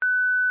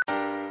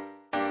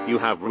You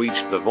have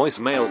reached the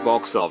voicemail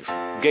box of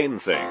Game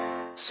Thing,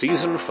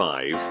 Season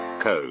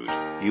 5,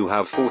 Code. You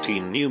have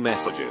 14 new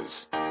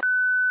messages.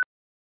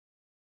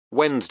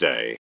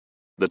 Wednesday,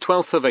 the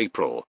 12th of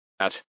April,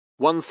 at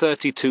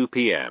 1:32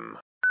 p.m.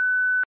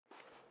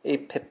 Hey,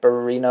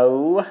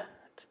 Pipperino.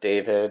 It's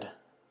David.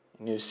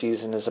 A new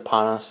season is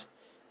upon us.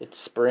 It's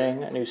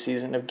spring. A new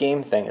season of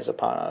Game Thing is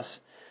upon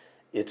us.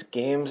 It's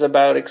games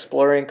about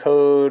exploring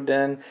code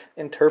and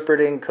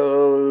interpreting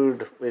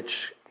code,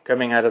 which,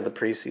 coming out of the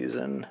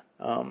preseason,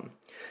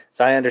 as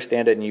I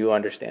understand it and you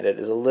understand it,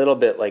 is a little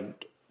bit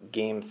like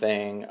Game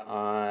Thing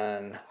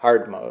on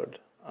hard mode.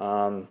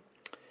 But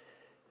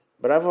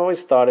I've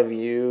always thought of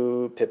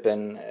you,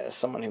 Pippin, as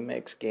someone who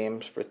makes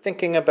games for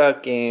thinking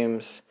about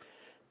games.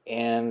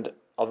 And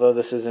although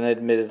this is an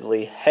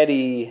admittedly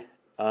heady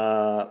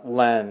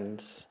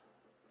lens,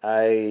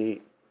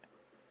 I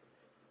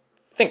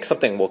think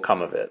something will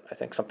come of it. I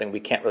think something we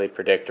can't really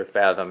predict or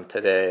fathom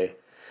today.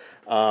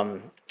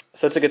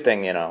 So it's a good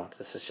thing,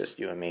 this is just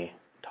you and me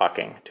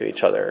talking to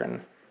each other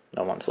and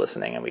no one's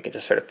listening and we can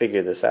just sort of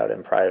figure this out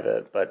in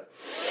private. But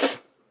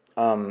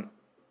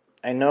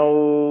I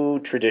know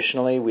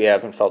traditionally we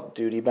haven't felt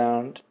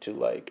duty-bound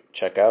to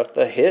check out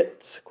the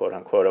hits, quote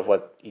unquote, of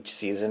what each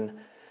season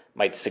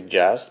might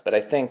suggest. But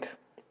I think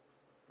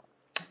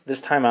this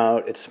time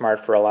out it's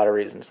smart for a lot of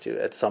reasons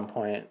to, at some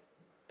point,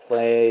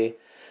 play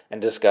and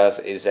discuss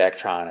a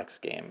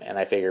Zachtronics game. And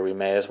I figure we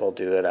may as well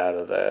do it out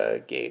of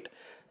the gate.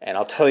 And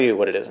I'll tell you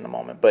what it is in a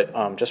moment. But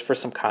just for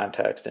some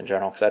context in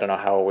general, because I don't know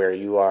how aware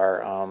you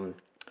are,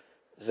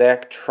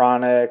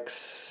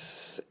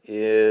 Zachtronics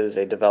is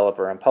a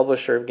developer and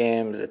publisher of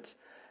games. It's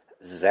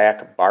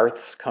Zach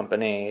Barth's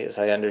company, as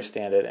I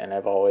understand it, and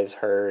I've always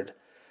heard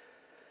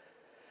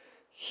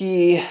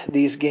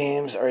these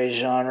games are a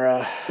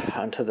genre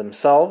unto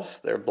themselves.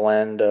 They're a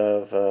blend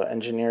of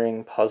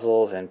engineering,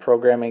 puzzles, and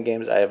programming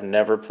games. I have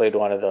never played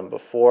one of them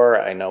before.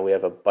 I know we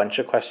have a bunch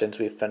of questions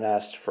we've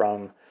finessed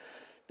from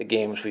the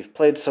games we've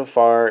played so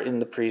far in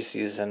the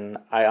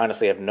preseason. I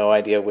honestly have no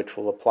idea which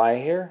will apply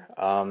here.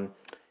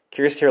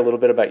 Curious to hear a little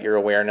bit about your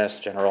awareness,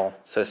 general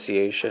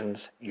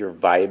associations, your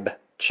vibe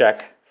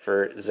check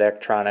for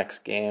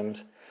Zachtronics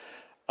games.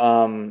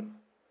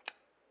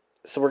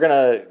 So we're going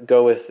to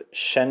go with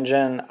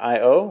Shenzhen I,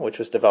 which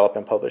was developed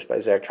and published by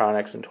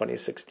Zachtronics in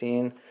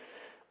 2016.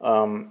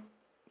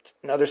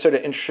 Another sort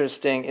of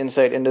interesting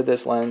insight into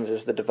this lens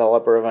is the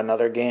developer of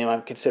another game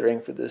I'm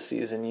considering for this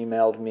season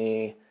emailed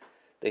me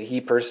that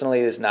he personally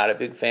is not a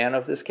big fan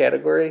of this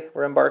category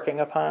we're embarking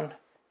upon.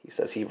 He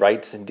says he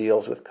writes and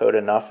deals with code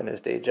enough in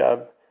his day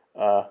job,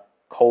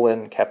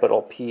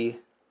 capital P,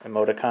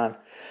 emoticon.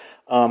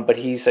 But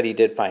he said he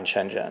did find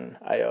Shenzhen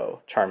I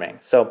charming.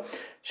 So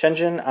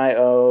Shenzhen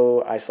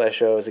I/O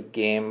is a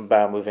game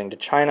about moving to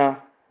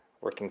China,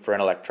 working for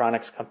an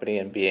electronics company,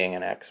 and being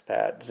an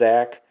expat.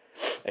 Zach,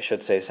 I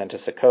should say, sent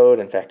us a code.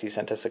 In fact, he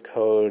sent us a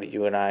code,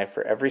 you and I,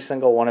 for every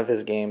single one of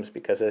his games,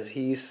 because as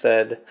he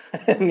said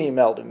in an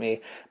email to me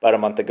about a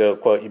month ago,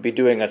 quote, "You'd be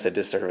doing us a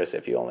disservice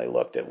if you only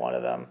looked at one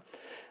of them."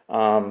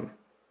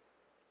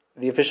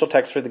 The official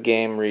text for the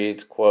game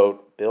reads,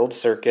 quote, "Build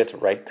circuits,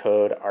 write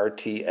code,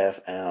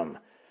 RTFM,"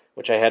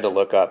 which I had to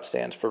look up,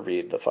 stands for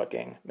read the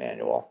fucking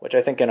manual, which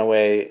I think in a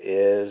way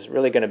is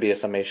really going to be a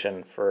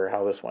summation for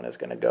how this one is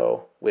going to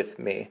go with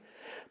me.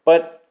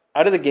 But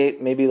out of the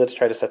gate, maybe let's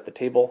try to set the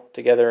table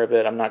together a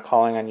bit. I'm not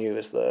calling on you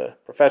as the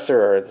professor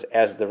or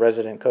as the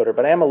resident coder,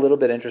 but I am a little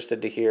bit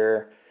interested to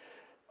hear,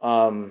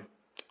 what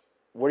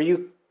are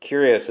you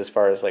curious as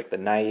far as the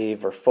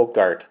naive or folk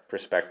art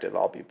perspective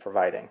I'll be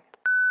providing?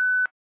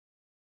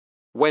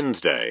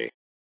 Wednesday,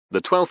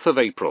 the 12th of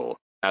April,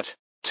 at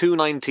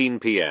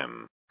 2:19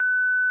 p.m.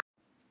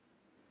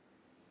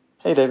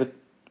 Hey David,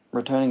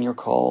 returning your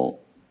call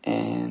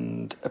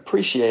and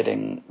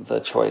appreciating the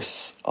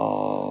choice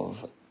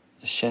of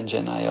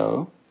Shenzhen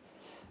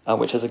I,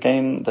 which is a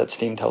game that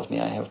Steam tells me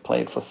I have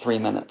played for 3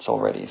 minutes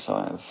already, so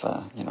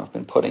I've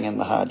been putting in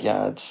the hard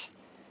yards.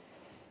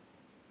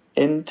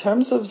 In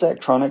terms of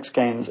Zachtronics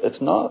games, it's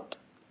not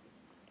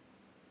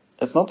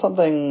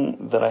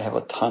something that I have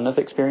a ton of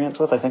experience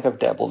with. I think I've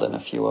dabbled in a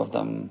few of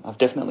them. I've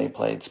definitely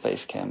played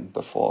Space Chem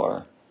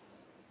before.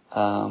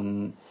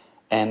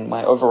 And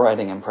my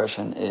overriding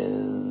impression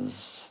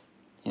is,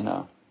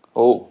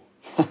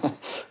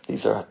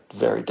 these are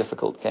very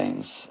difficult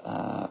games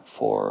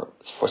for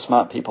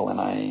smart people, and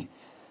I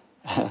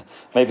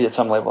maybe at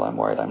some level I'm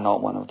worried I'm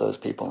not one of those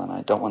people, and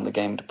I don't want the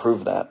game to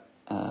prove that.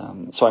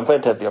 So I'm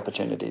glad to have the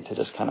opportunity to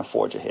just kind of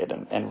forge ahead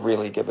and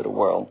really give it a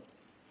whirl.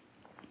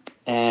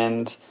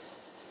 And,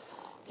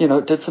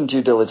 did some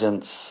due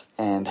diligence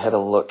and had a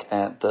look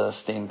at the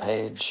Steam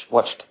page,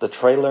 watched the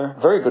trailer,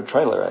 very good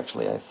trailer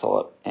actually, I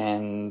thought,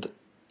 and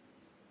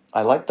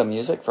I liked the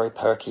music, very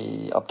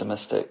perky,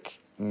 optimistic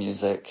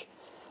music,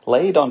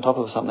 laid on top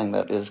of something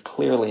that is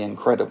clearly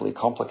incredibly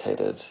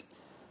complicated.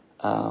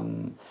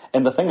 And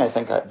the thing I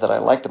think that I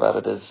liked about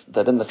it is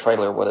that in the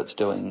trailer what it's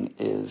doing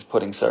is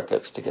putting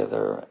circuits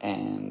together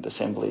and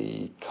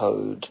assembly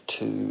code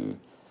to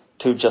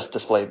just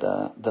display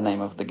the name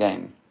of the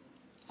game.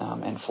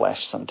 and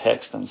flash some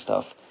text and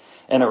stuff.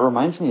 And it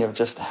reminds me of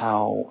just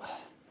how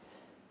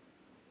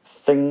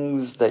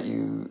things that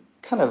you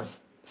kind of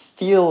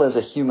feel as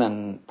a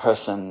human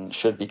person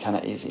should be kind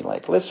of easy.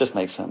 Like, let's just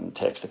make some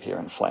text appear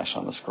and flash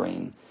on the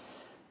screen.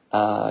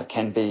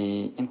 Can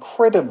be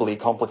incredibly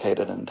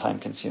complicated and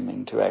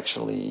time-consuming to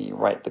actually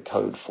write the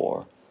code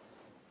for.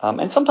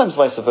 And sometimes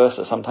vice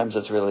versa. Sometimes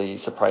it's really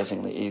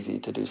surprisingly easy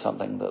to do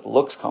something that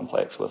looks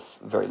complex with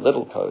very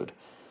little code.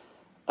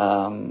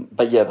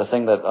 But yeah, the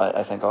thing that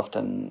I think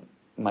often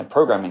my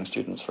programming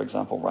students, for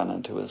example, run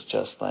into is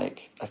just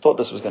like, I thought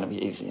this was going to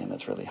be easy and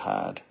it's really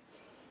hard.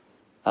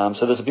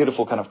 So there's a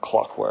beautiful kind of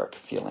clockwork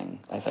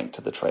feeling, I think,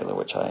 to the trailer,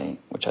 which I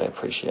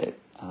appreciate.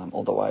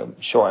 Although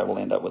I'm sure I will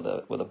end up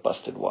with a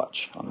busted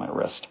watch on my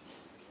wrist.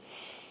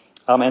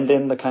 And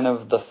then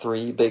the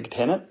three big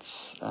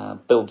tenets,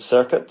 build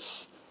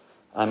circuits,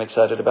 I'm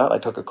excited about. I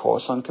took a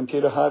course on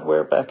computer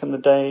hardware back in the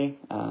day,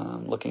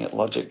 looking at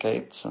logic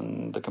gates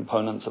and the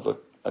components of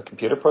a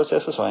computer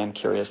processor. So I am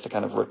curious to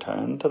kind of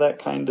return to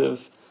that kind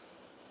of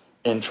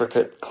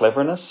intricate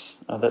cleverness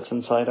that's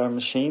inside our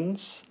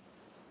machines.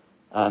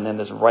 And then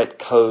there's write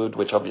code,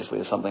 which obviously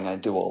is something I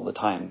do all the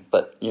time.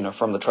 But,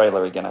 from the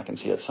trailer, again, I can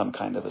see it's some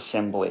kind of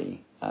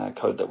assembly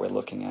code that we're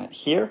looking at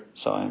here.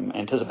 So I'm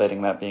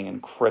anticipating that being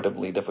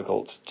incredibly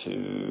difficult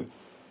to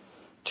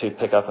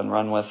pick up and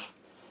run with.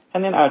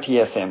 And then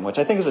RTFM, which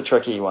I think is a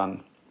tricky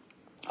one.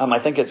 I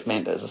think it's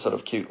meant as a sort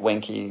of cute,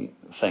 winky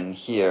thing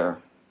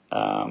here.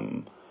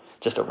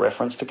 Just a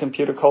reference to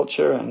computer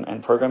culture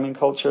and programming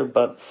culture.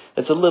 But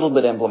it's a little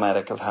bit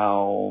emblematic of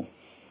how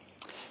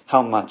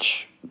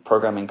much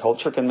programming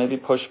culture can maybe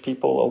push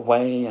people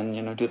away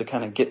and, do the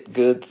kind of get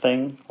good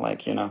thing,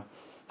 like,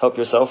 help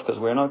yourself because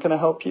we're not going to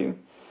help you.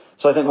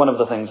 So I think one of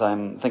the things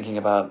I'm thinking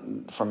about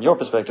from your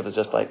perspective is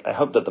just like, I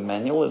hope that the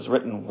manual is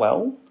written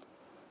well.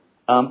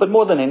 But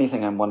more than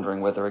anything, I'm wondering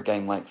whether a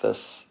game like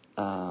this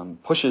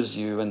pushes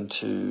you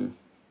into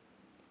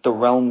the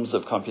realms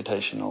of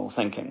computational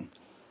thinking.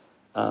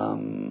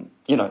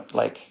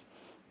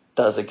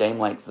 Does a game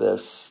like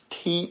this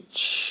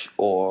teach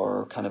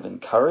or kind of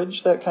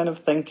encourage that kind of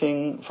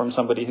thinking from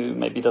somebody who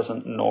maybe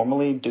doesn't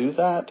normally do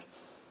that?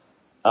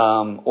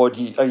 Or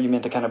are you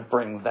meant to kind of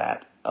bring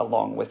that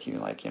along with you,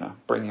 like,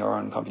 bring your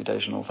own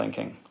computational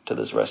thinking to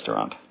this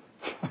restaurant?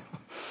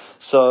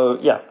 So,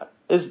 yeah,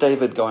 is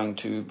David going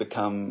to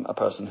become a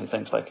person who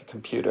thinks like a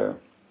computer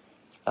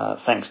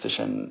thanks to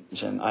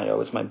Shenzhen I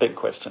is my big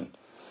question.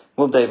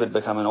 Will David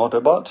become an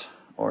Autobot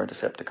or a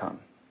Decepticon?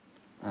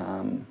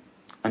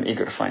 I'm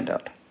eager to find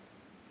out.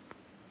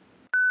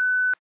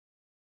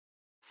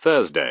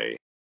 Thursday,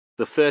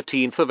 the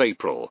 13th of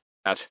April,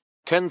 at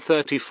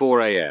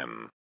 10:34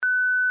 a.m.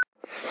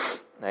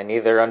 I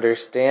neither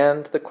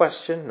understand the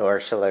question nor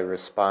shall I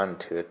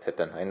respond to it,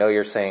 Pippin. I know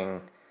you're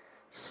saying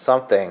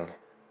something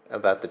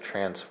about the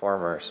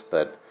Transformers,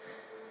 but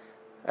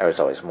I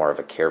was always more of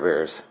a Care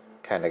Bears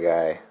kind of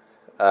guy.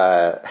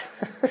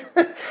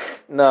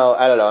 No,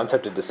 I don't know. I'm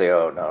tempted to say,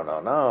 oh,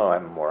 no.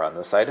 I'm more on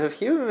the side of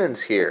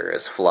humans here,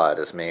 as flawed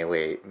as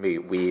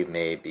we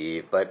may be.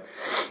 But,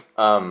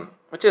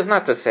 which is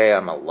not to say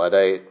I'm a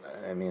Luddite.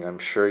 I mean, I'm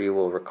sure you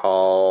will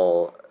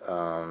recall,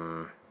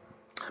 at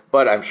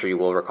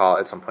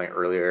some point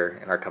earlier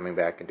in our coming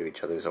back into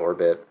each other's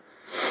orbit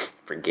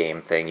for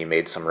Game Thing, you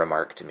made some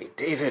remark to me,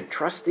 David,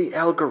 trust the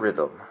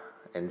algorithm.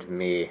 And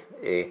me,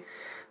 a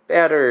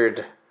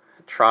battered,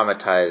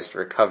 traumatized,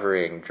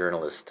 recovering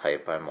journalist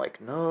type, I'm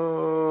like,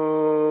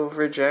 no,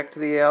 reject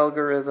the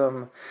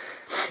algorithm.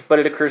 But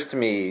it occurs to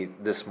me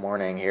this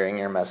morning, hearing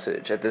your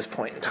message at this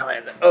point in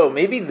time, that,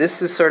 maybe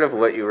this is sort of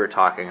what you were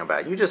talking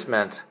about. You just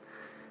meant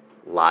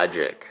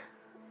logic.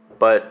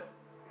 But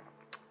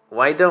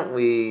why don't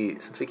we,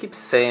 since we keep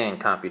saying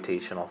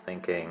computational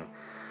thinking,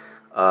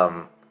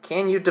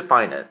 can you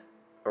define it,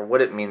 or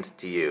what it means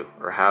to you,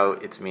 or how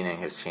its meaning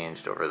has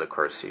changed over the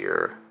course of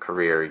your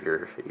career,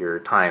 your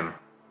time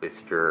with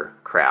your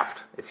craft,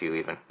 if you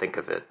even think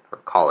of it or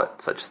call it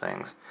such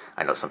things?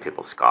 I know some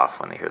people scoff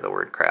when they hear the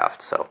word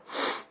craft, so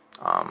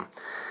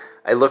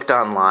I looked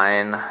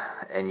online,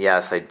 and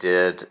yes, I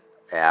did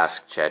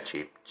ask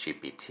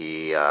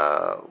ChatGPT,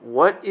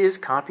 what is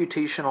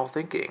computational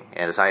thinking?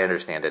 And as I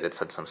understand it, it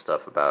said some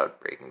stuff about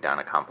breaking down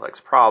a complex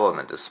problem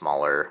into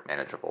smaller,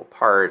 manageable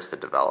parts to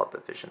develop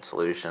efficient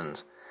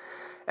solutions.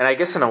 And I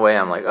guess in a way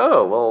I'm like,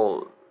 oh,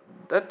 well,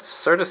 that's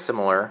sort of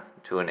similar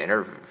to an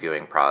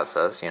interviewing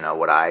process.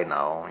 What I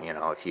know,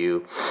 if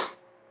you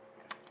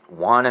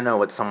want to know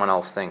what someone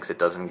else thinks, it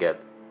doesn't get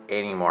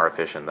any more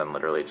efficient than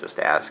literally just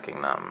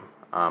asking them.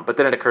 But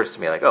then it occurs to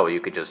me like, you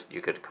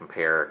could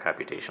compare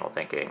computational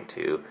thinking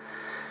to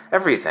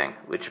everything,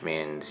 which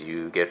means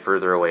you get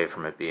further away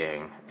from it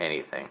being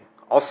anything.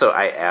 Also,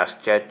 I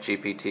asked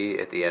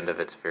ChatGPT at the end of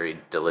its very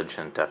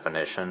diligent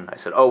definition, I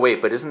said,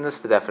 wait, but isn't this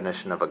the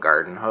definition of a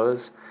garden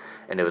hose?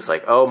 And it was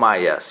like, oh my,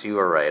 yes, you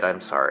are right,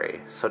 I'm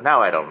sorry. So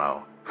now I don't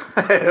know.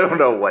 I don't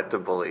know what to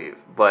believe.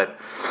 But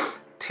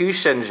to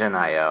Shenzhen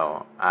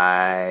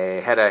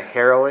I had a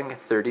harrowing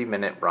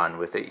 30-minute run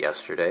with it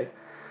yesterday.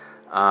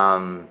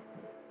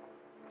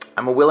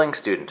 I'm a willing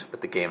student,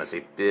 but the game is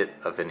a bit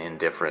of an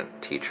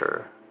indifferent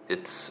teacher.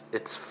 It's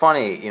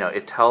funny,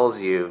 it tells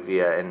you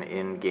via an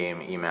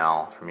in-game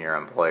email from your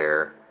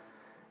employer,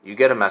 you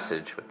get a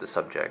message with the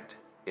subject,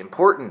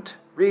 important,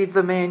 read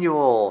the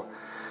manual.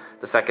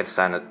 The second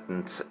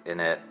sentence in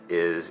it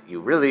is,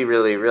 you really,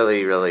 really,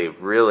 really, really,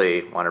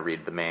 really want to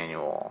read the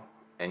manual.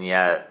 And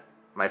yet,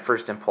 my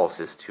first impulse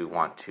is to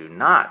want to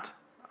not.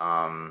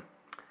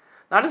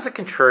 Not as a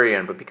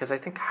contrarian, but because I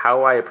think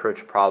how I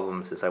approach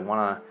problems is I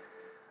want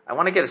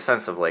to get a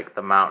sense of like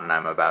the mountain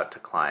I'm about to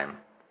climb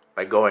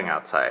by going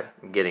outside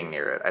and getting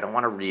near it. I don't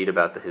want to read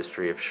about the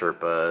history of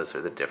Sherpas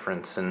or the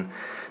difference in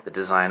the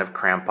design of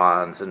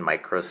crampons and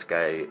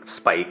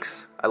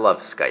spikes. I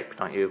love Skype,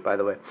 don't you, by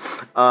the way?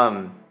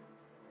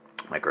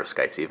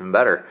 Microskype's even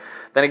better.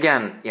 Then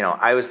again,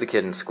 I was the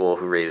kid in school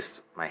who raised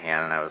my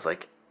hand and I was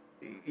like,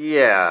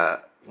 yeah,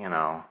 and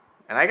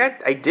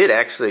I did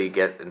actually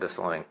get into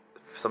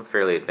some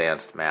fairly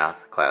advanced math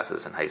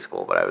classes in high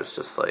school, but I was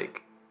just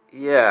like,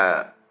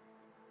 yeah,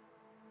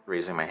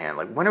 raising my hand,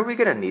 like, when are we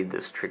going to need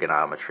this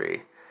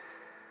trigonometry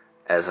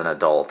as an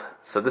adult?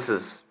 So this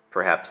is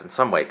perhaps in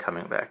some way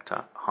coming back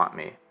to haunt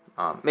me.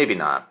 Maybe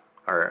not,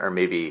 or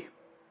maybe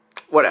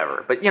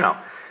whatever. But,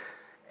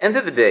 end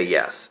of the day,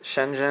 yes,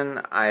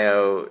 Shenzhen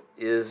I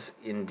is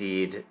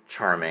indeed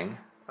charming.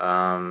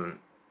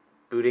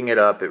 Booting it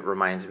up, it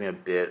reminds me a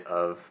bit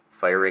of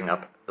firing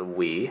up the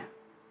Wii.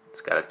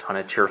 It's got a ton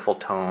of cheerful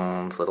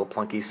tones, little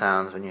plunky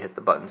sounds when you hit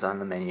the buttons on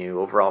the menu.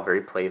 Overall,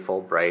 very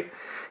playful, bright,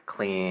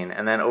 clean.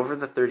 And then over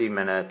the 30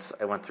 minutes,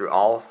 I went through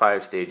all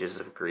 5 stages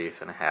of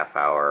grief in a half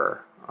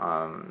hour.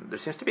 There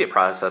seems to be a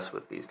process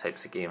with these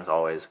types of games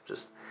always,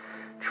 just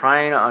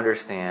trying to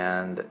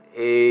understand,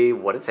 A,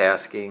 what it's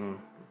asking,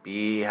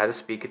 B, how to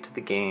speak it to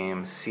the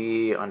game,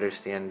 C,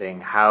 understanding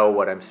how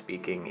what I'm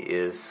speaking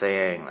is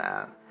saying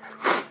that.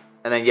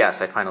 And then, yes,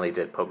 I finally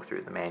did poke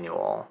through the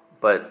manual,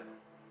 but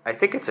I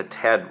think it's a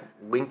tad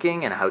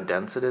winking in how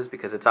dense it is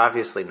because it's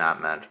obviously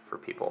not meant for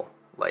people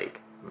like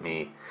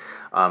me.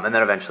 And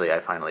then eventually I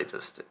finally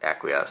just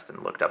acquiesced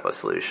and looked up a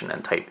solution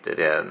and typed it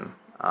in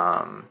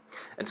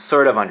and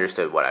sort of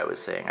understood what I was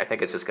saying. I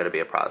think it's just going to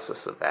be a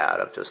process of that,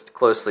 of just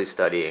closely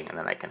studying, and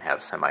then I can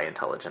have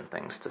semi-intelligent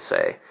things to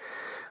say.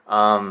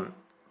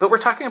 But we're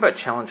talking about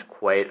challenge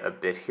quite a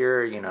bit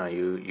here.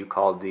 You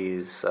called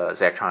these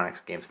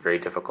Zachtronics games very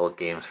difficult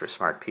games for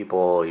smart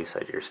people. You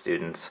said your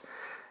students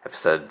have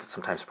said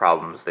sometimes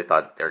problems they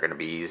thought they're going to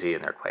be easy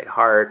and they're quite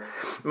hard.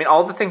 I mean,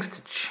 all the things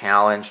to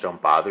challenge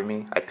don't bother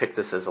me. I picked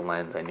this as a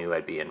lens. I knew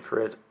I'd be in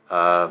for it.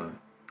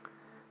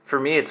 For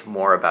me, it's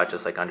more about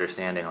just like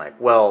understanding like,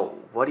 well,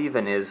 what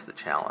even is the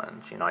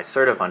challenge? I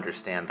sort of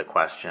understand the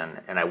question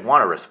and I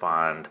want to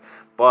respond,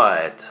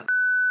 but...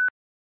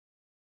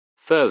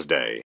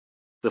 Thursday,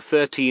 the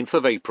 13th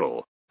of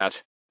April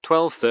at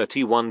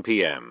 12:31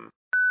 p.m.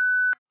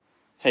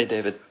 Hey,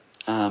 David.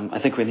 I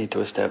think we need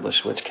to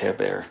establish which Care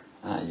Bear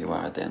you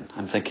are then.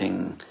 I'm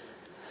thinking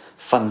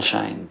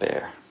Funshine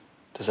Bear.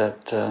 Does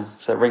that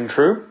ring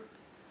true?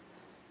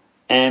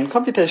 And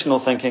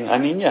computational thinking,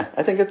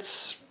 I think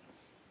it's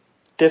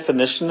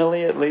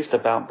definitionally at least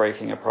about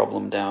breaking a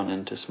problem down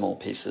into small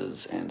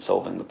pieces and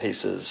solving the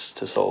pieces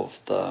to solve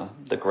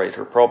the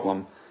greater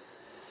problem.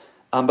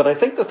 But I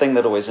think the thing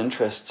that always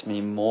interests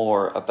me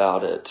more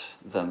about it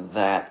than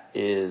that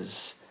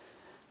is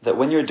that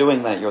when you're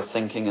doing that, you're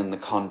thinking in the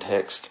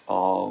context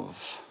of,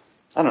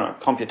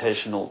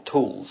 computational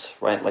tools,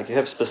 right? Like you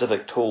have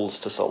specific tools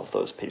to solve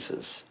those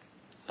pieces.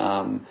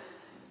 And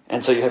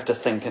so you have to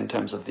think in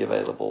terms of the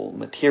available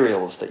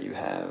materials that you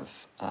have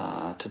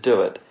to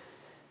do it.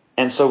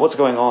 And so what's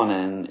going on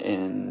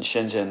in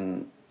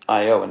Shenzhen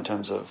I in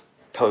terms of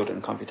code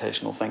and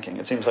computational thinking?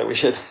 It seems like we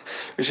should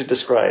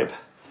describe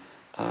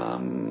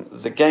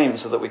the game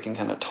so that we can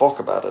kind of talk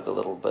about it a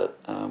little bit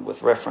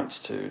with reference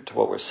to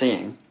what we're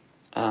seeing.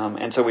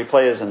 And so we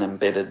play as an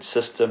embedded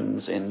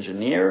systems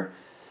engineer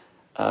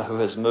who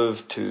has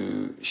moved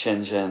to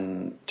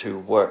Shenzhen to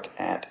work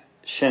at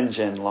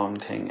Shenzhen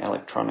Longting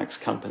Electronics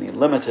Company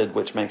Limited,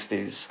 which makes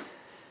these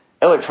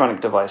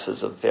electronic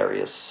devices of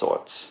various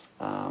sorts.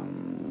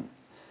 And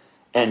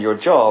your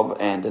job,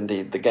 and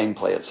indeed the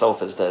gameplay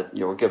itself, is that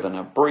you're given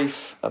a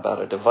brief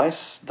about a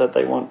device that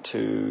they want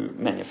to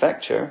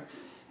manufacture,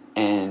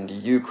 and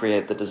you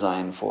create the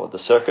design for the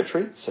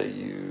circuitry. So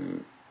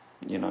you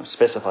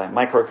specify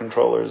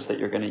microcontrollers that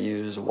you're going to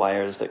use,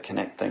 wires that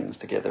connect things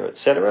together,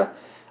 etc.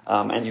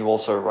 And you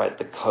also write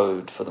the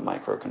code for the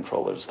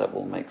microcontrollers that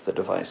will make the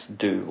device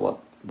do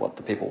what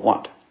the people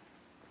want.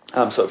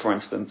 So for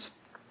instance,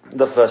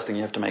 the first thing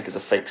you have to make is a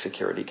fake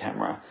security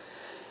camera.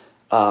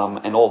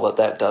 And all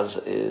that does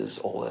is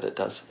all that it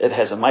does. It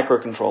has a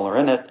microcontroller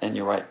in it, and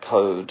you write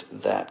code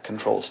that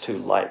controls 2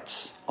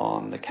 lights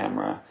on the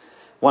camera,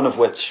 one of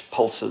which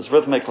pulses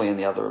rhythmically and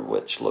the other of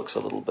which looks a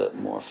little bit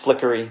more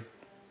flickery.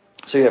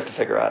 So you have to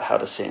figure out how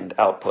to send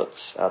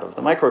outputs out of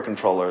the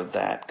microcontroller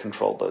that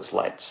control those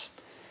lights.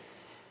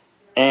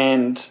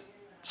 And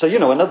so,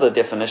 another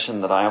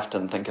definition that I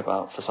often think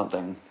about for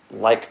something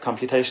like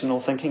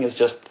computational thinking is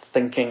just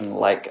thinking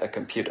like a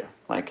computer.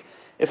 Like,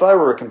 if I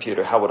were a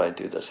computer, how would I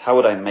do this? How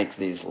would I make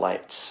these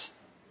lights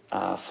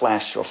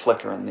flash or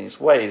flicker in these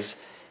ways?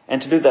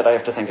 And to do that, I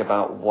have to think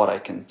about what I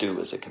can do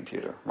as a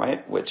computer,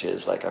 right? Which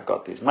is like I've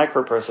got these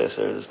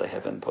microprocessors, they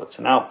have inputs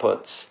and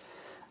outputs.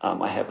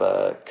 I have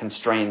a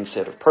constrained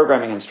set of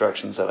programming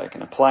instructions that I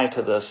can apply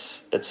to this,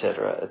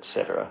 etc.,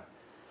 etc.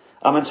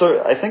 And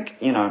so I think,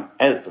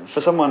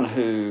 for someone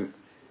who,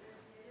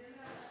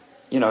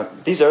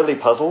 these early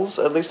puzzles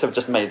at least have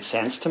just made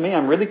sense to me.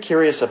 I'm really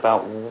curious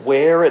about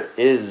where it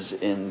is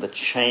in the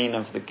chain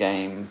of the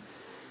game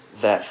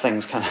that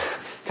things kind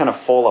of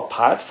fall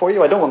apart for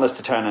you. I don't want this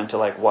to turn into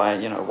like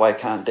why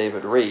can't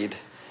David read?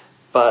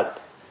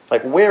 But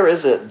like where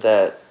is it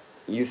that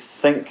you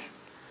think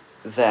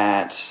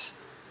that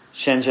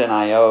Shenzhen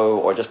I,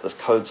 or just this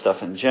code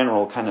stuff in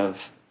general, kind of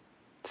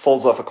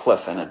falls off a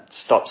cliff and it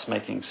stops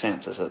making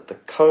sense? Is it the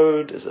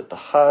code? Is it the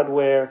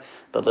hardware?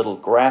 The little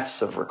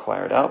graphs of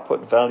required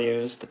output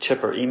values? The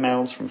chipper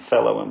emails from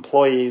fellow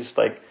employees?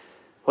 Like,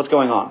 what's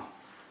going on?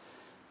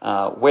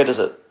 Where does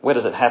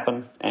it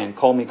happen? And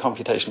call me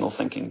computational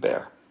thinking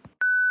bear.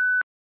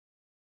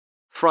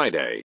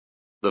 Friday,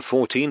 the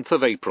 14th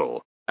of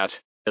April at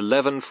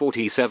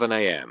 11:47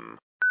 a.m.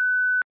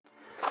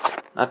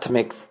 Not to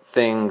make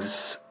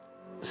things...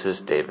 This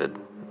is David.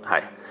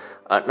 Hi.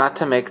 Not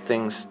to make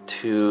things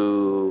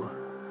too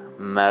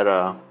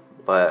meta,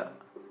 but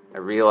I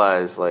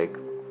realize, like,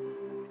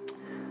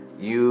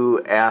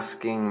 you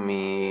asking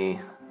me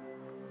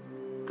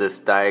this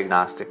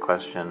diagnostic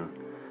question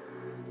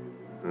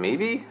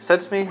maybe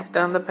sets me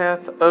down the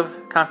path of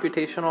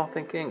computational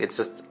thinking. It's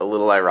just a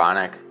little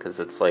ironic because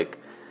it's like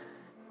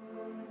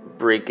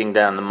breaking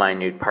down the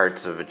minute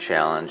parts of a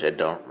challenge I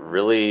don't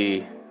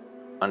really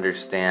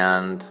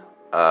understand.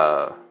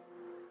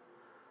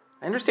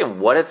 I understand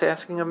what it's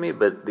asking of me,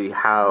 but the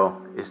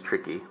how is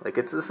tricky. Like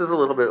this is a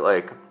little bit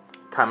like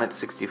Comet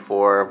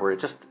 64, where it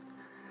just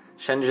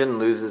Shenzhen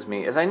loses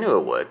me, as I knew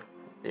it would.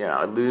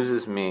 It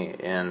loses me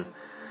in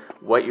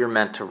what you're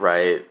meant to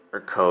write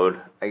or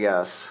code, I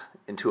guess,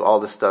 into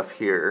all the stuff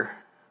here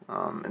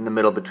in the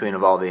middle between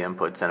of all the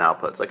inputs and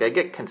outputs. Like I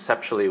get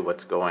conceptually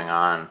what's going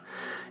on,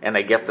 and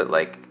I get that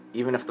like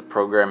even if the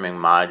programming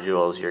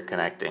modules you're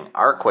connecting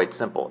are quite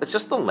simple, it's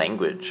just the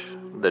language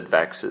that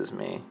vexes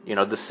me.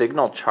 The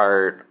signal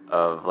chart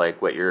of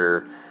like what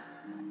you're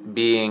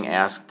being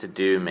asked to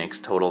do makes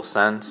total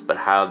sense, but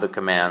how the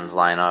commands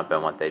line up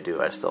and what they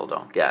do I still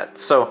don't get.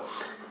 So,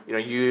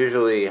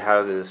 usually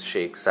how this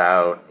shakes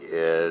out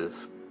is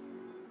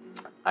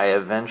I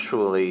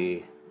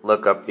eventually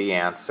look up the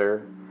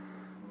answer,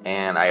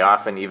 and I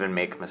often even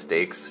make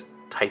mistakes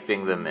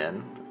typing them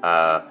in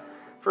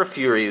for a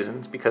few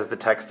reasons, because the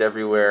text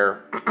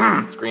everywhere,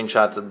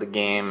 screenshots of the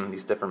game,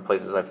 these different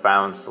places I've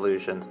found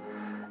solutions,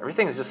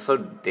 everything is just so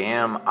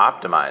damn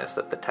optimized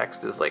that the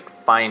text is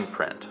like fine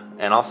print.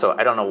 And also,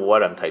 I don't know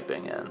what I'm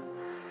typing in.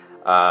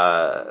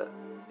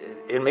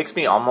 It makes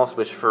me almost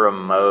wish for a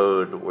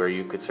mode where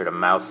you could sort of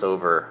mouse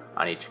over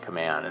on each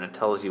command and it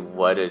tells you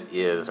what it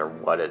is or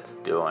what it's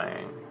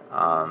doing.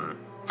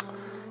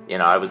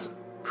 I was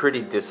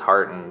pretty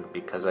disheartened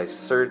because I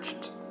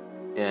searched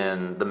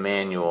in the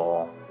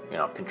manual,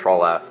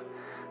 Control F,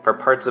 for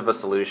parts of a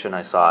solution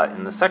I saw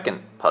in the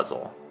second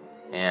puzzle.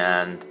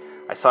 And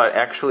I saw it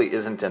actually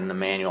isn't in the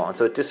manual. And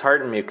so it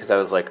disheartened me because I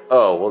was like,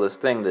 oh, well, this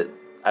thing that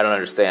I don't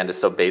understand is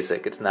so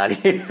basic, it's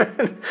not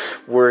even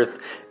worth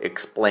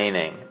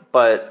explaining.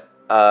 But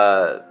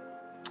I've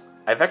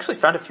actually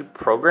found a few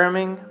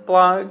programming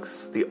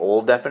blogs, the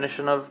old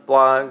definition of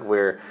blog,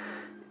 where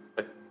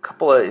a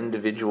couple of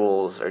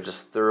individuals are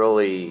just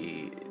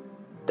thoroughly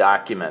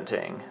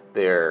documenting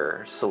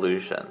their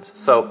solutions.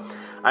 So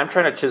I'm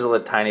trying to chisel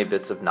at tiny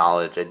bits of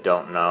knowledge. I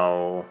don't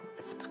know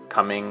if it's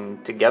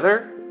coming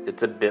together.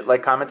 It's a bit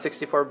like Comet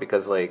 64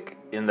 because, like,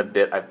 in the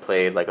bit I've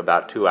played, like,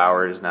 about 2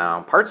 hours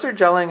now, parts are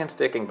gelling and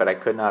sticking, but I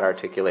could not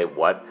articulate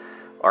what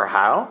or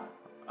how.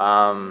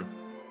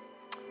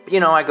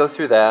 I go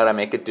through that. I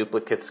make a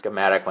duplicate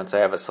schematic once I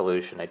have a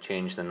solution. I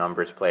change the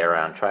numbers, play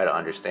around, try to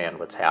understand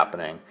what's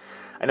happening.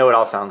 I know it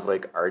all sounds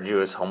like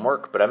arduous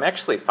homework, but I'm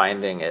actually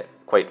finding it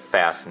quite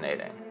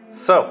fascinating.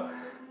 So,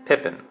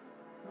 Pippin,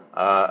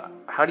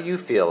 how do you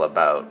feel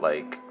about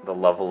like the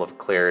level of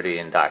clarity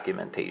and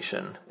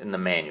documentation in the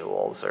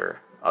manuals or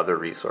other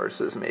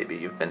resources maybe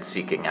you've been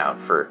seeking out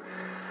for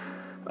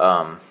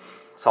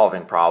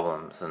solving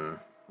problems? And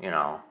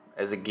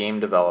as a game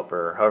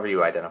developer, however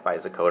you identify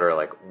as a coder,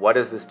 like what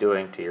is this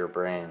doing to your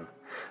brain?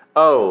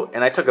 Oh,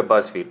 and I took a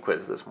BuzzFeed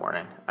quiz this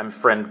morning. I'm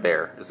Friend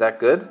Bear. Is that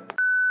good?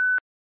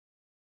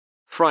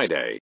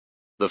 Friday,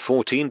 the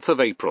 14th of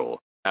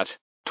April at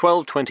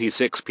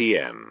 12:26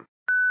 p.m.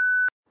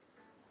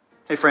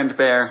 Hey, Friend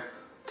Bear,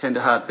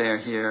 Tenderheart Bear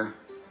here,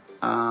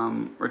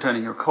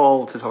 returning your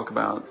call to talk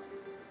about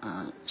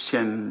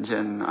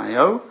Shenzhen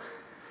I.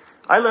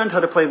 I learned how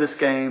to play this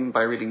game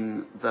by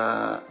reading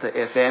the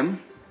FM,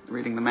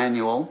 reading the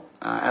manual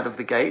out of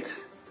the gate,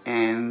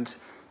 and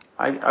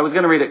I was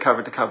going to read it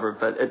cover to cover,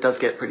 but it does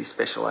get pretty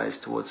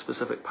specialized towards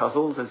specific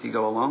puzzles as you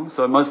go along.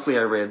 So mostly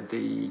I read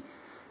the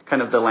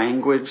kind of the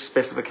language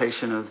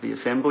specification of the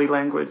assembly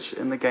language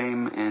in the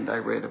game, and I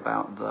read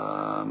about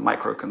the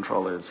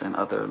microcontrollers and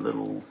other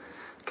little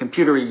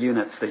computery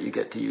units that you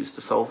get to use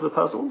to solve the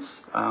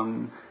puzzles.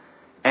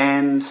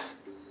 And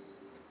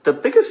the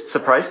biggest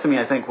surprise to me,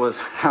 I think, was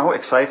how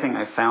exciting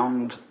I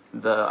found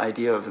the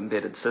idea of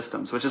embedded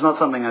systems, which is not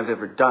something I've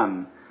ever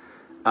done.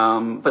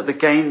 But the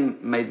game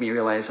made me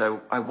realize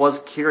I was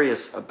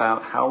curious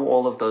about how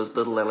all of those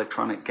little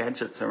electronic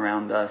gadgets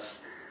around us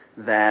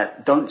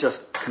that don't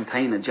just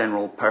contain a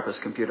general purpose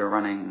computer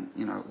running,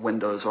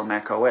 Windows or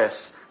Mac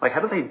OS, like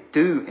how do they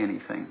do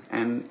anything?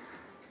 And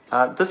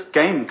this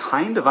game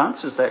kind of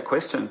answers that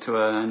question to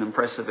an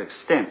impressive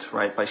extent,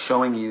 right? By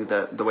showing you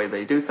that the way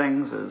they do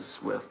things is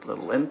with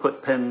little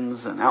input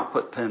pins and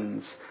output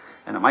pins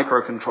and a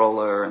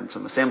microcontroller and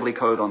some assembly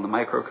code on the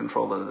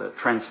microcontroller that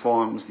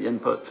transforms the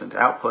inputs into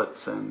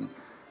outputs. And,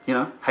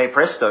 hey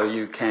presto,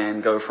 you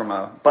can go from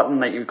a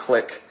button that you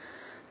click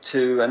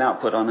to an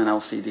output on an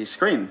LCD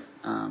screen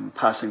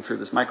passing through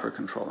this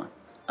microcontroller.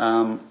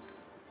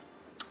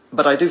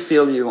 But I do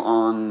feel you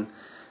on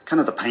kind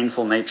of the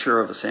painful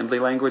nature of assembly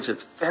language.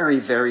 It's very,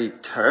 very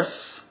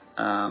terse.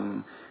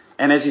 And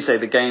as you say,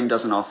 the game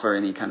doesn't offer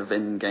any kind of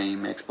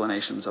in-game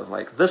explanations of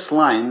like this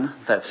line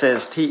that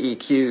says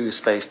TEQ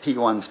space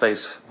P1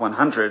 space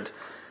 100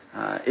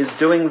 is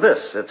doing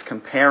this. It's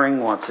comparing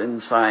what's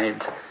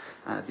inside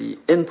the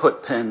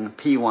input pin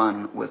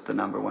P1 with the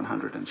number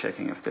 100 and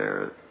checking if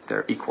they're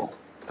equal.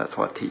 That's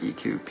what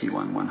TEQ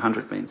P1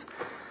 100 means.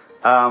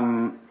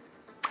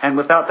 And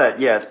without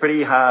that, it's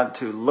pretty hard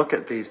to look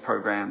at these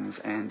programs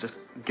and just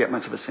get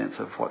much of a sense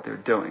of what they're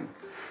doing.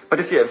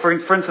 But for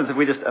instance, if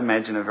we just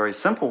imagine a very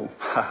simple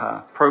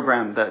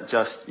program that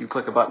just you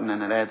click a button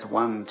and it adds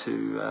 1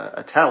 to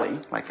a tally,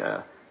 like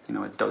a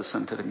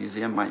docent at a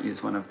museum might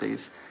use one of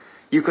these,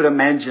 you could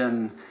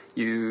imagine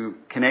you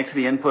connect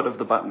the input of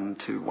the button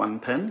to one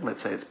pin,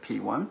 let's say it's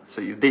P1,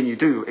 so then you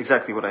do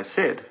exactly what I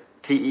said.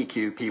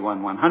 TEQ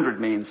P1 100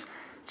 means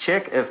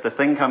check if the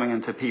thing coming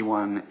into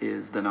P1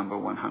 is the number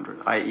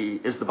 100, i.e.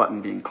 is the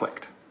button being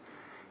clicked.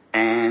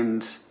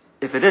 And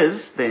if it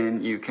is,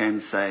 then you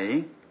can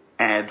say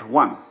add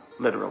 1,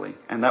 literally.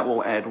 And that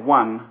will add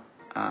 1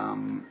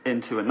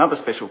 into another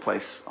special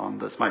place on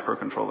this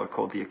microcontroller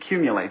called the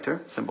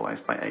accumulator,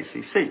 symbolized by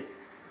ACC.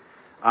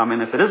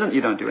 And if it isn't,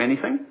 you don't do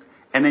anything.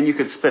 And then you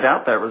could spit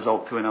out that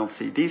result to an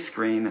LCD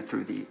screen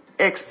through the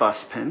X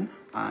bus pin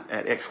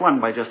at X1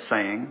 by just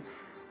saying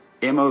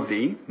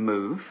MOV,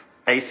 move,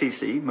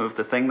 ACC, move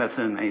the thing that's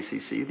in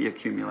ACC, the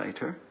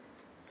accumulator,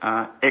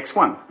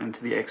 X1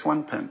 into the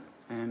X1 pin.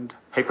 And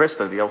hey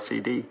presto, the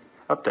LCD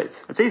updates.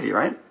 It's easy,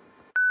 right?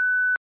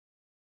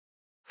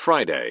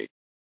 Friday,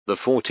 the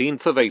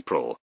 14th of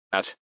April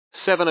at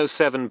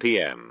 7:07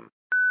 p.m.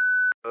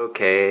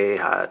 Okay,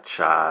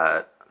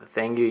 hotshot. The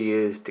thing you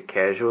used to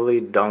casually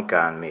dunk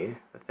on me,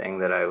 the thing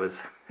that I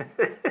was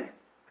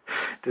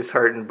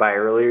disheartened by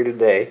earlier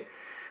today,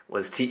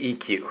 was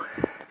TEQ,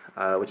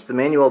 which the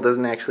manual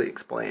doesn't actually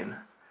explain.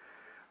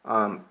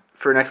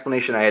 For an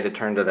explanation, I had to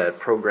turn to that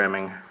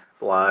programmer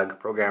blog,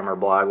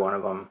 one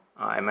of them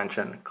I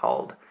mentioned,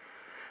 called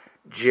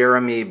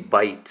Jeremy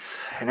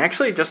Bites. And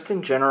actually, just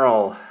in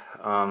general,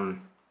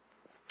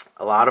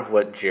 a lot of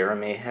what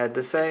Jeremy had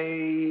to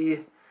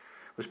say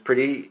was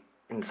pretty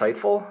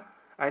insightful.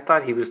 I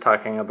thought he was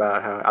talking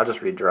about how, I'll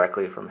just read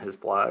directly from his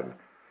blog.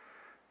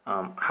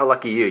 How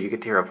lucky you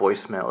get to hear a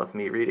voicemail of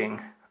me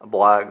reading a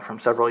blog from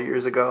several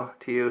years ago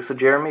to you. So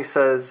Jeremy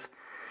says,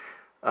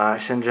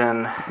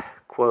 Shenzhen,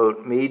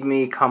 quote, made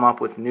me come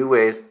up with new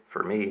ways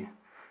for me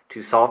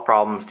to solve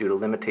problems due to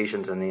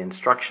limitations in the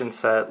instruction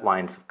set,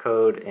 lines of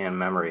code, and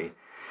memory.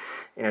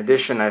 In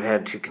addition, I've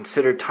had to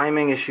consider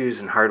timing issues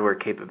and hardware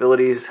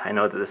capabilities. I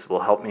know that this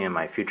will help me in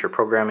my future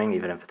programming,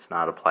 even if it's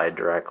not applied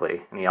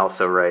directly. And he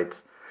also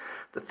writes,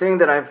 the thing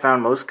that I've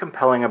found most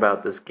compelling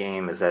about this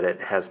game is that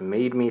it has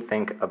made me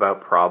think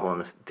about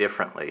problems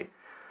differently.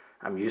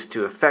 I'm used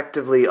to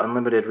effectively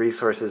unlimited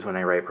resources when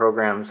I write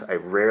programs. I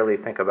rarely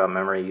think about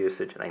memory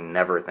usage, and I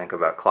never think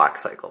about clock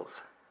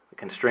cycles. The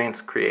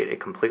constraints create a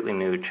completely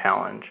new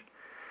challenge.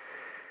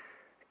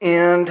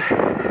 And,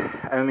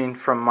 I mean,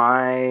 from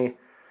my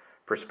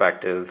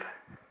perspective,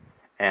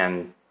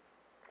 and,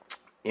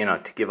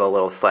 to give a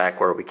little slack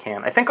where we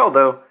can, I think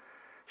although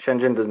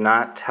Shenzhen does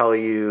not tell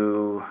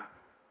you,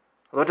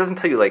 although it doesn't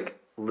tell you, like,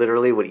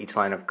 literally what each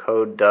line of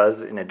code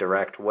does in a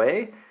direct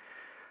way,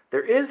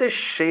 there is a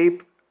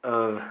shape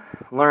of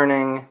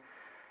learning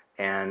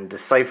and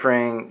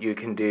deciphering you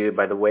can do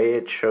by the way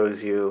it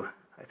shows you.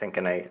 I think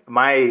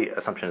my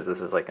assumption is this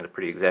is like a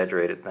pretty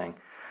exaggerated thing.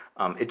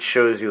 It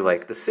shows you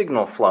like the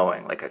signal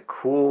flowing, like a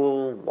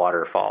cool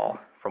waterfall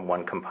from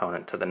one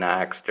component to the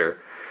next, or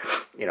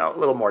a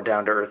little more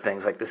down to earth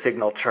things like the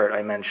signal chart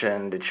I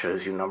mentioned. It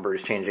shows you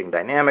numbers changing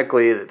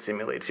dynamically. It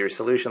simulates your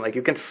solution. Like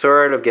you can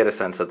sort of get a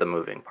sense of the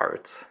moving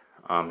parts,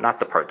 not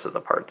the parts of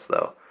the parts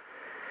though.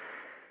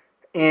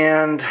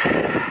 And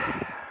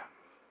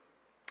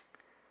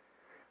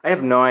I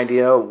have no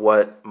idea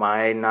what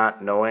my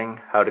not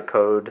knowing how to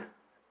code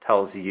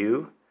tells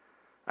you.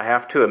 I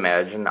have to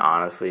imagine,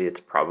 honestly, it's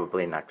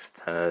probably next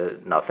to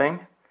nothing.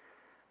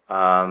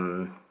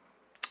 And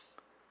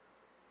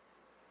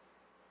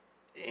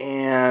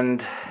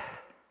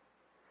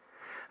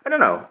I don't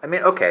know. I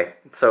mean, okay,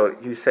 so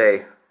you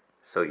say,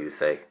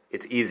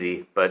 it's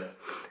easy, but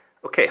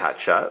okay,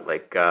 hotshot,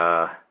 like,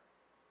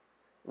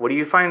 what do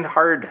you find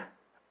hard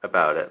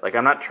about it? Like,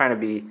 I'm not trying to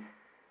be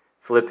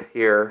flip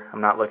here. I'm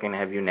not looking to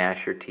have you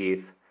gnash your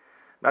teeth.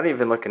 I'm not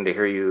even looking to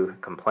hear you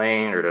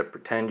complain or to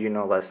pretend you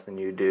know less than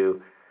you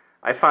do.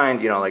 I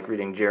find, like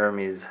reading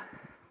Jeremy's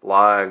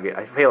blog,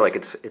 I feel like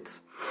it's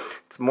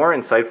more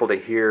insightful to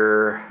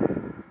hear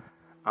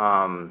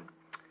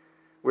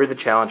where the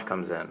challenge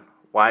comes in,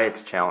 why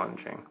it's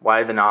challenging,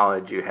 why the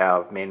knowledge you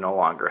have may no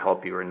longer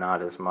help you or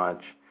not as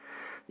much.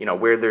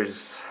 Where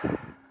there's,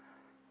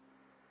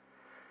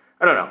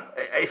 I don't know,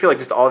 I feel like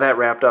just all that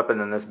wrapped up and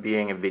then this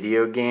being a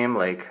video game,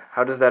 like,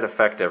 how does that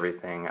affect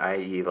everything?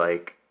 I.e.,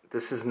 like,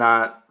 this is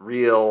not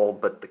real,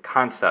 but the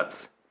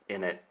concepts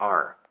in it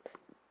are.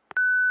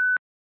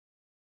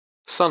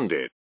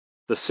 Sunday,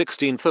 the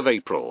 16th of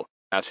April,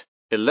 at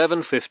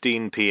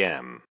 11:15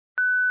 p.m.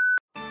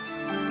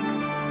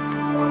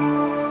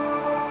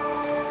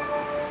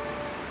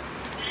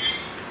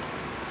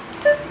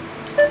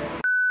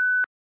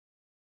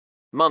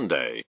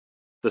 Monday,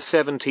 the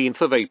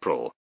 17th of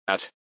April,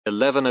 at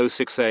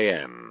 11:06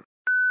 a.m.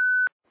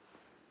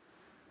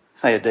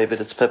 Hiya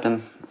David, it's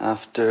Pippin.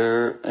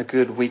 After a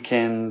good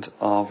weekend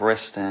of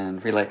rest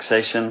and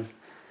relaxation,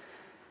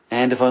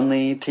 and if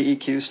only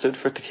TEQ stood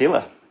for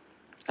tequila,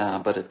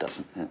 but it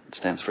doesn't. It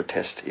stands for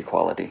test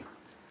equality.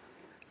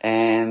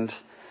 And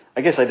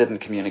I guess I didn't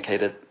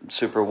communicate it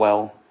super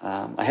well.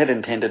 I had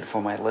intended for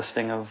my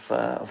listing of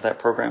that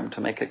program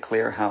to make it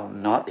clear how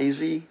not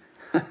easy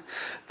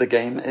the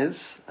game is,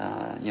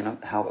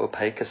 how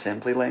opaque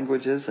assembly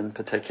language is in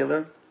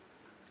particular.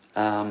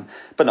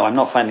 But no, I'm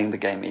not finding the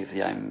game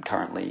easy. I'm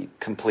currently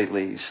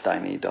completely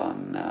stymied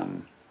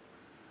on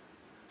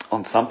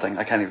something.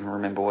 I can't even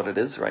remember what it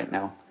is right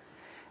now.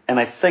 And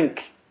I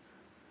think,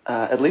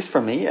 at least for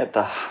me, at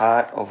the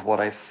heart of what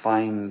I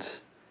find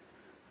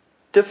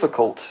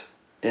difficult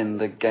in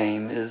the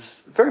game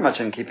is very much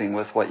in keeping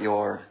with what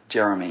your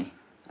Jeremy,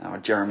 or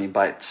Jeremy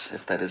Bites,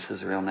 if that is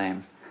his real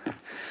name,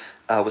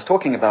 was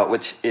talking about,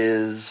 which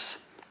is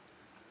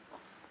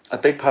a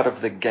big part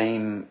of the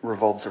game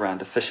revolves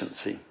around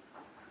efficiency.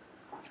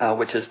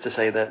 Which is to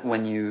say that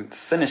when you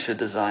finish a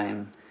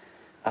design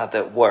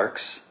that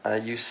works,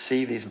 you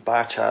see these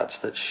bar charts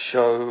that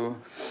show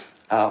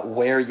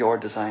where your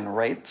design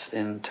rates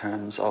in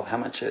terms of how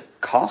much it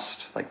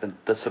cost, like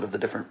the sort of the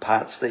different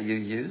parts that you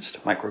used,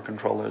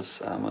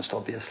 microcontrollers most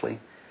obviously,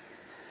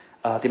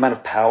 the amount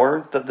of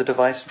power that the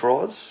device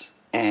draws,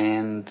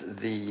 and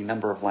the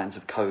number of lines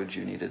of code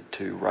you needed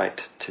to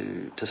write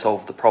to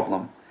solve the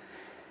problem.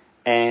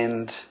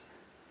 And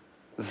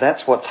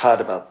that's what's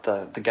hard about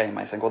the game,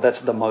 I think. Well, that's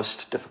the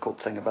most difficult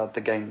thing about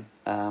the game.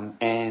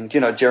 And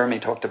Jeremy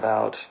talked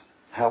about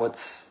how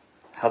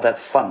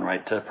that's fun,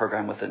 right, to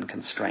program within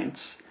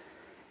constraints.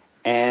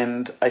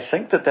 And I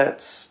think that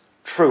that's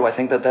true. I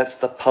think that that's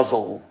the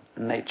puzzle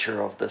nature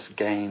of this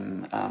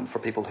game for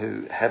people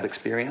who have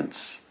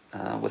experience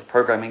with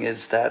programming,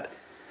 is that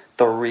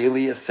the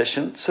really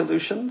efficient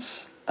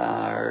solutions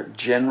are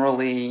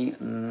generally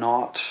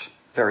not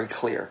very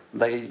clear.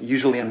 They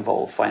usually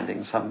involve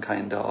finding some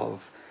kind of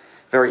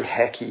very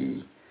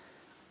hacky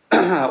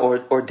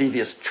or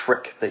devious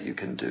trick that you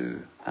can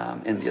do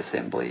in the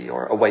assembly,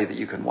 or a way that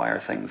you can wire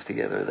things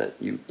together that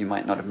you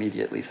might not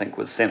immediately think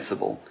was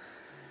sensible.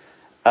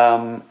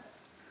 And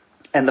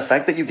the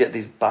fact that you get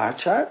these bar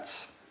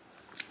charts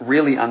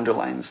really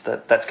underlines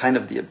that that's kind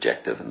of the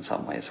objective in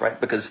some ways,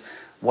 right? Because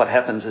what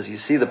happens is you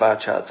see the bar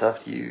charts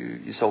after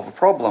you solve a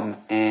problem,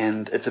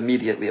 and it's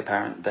immediately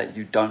apparent that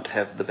you don't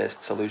have the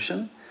best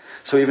solution.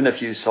 So even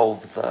if you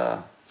solve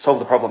the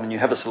problem and you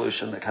have a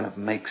solution that kind of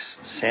makes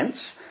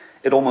sense,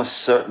 it almost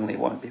certainly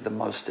won't be the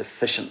most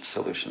efficient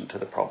solution to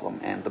the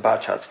problem. And the bar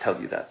charts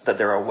tell you that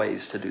there are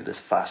ways to do this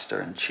faster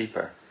and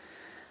cheaper.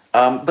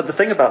 But the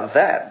thing about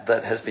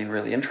that has been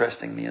really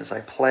interesting me as I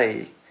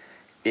play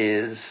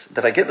is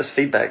that I get this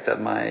feedback that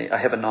I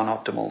have a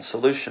non-optimal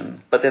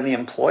solution, but then the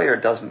employer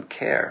doesn't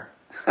care.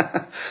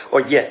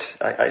 Or yet,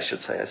 I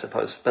should say, I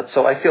suppose. But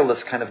so I feel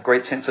this kind of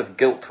great sense of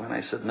guilt when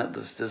I submit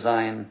this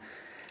design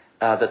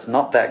that's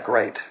not that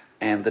great,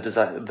 and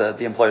the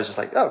employer's just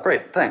like, oh,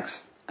 great, thanks.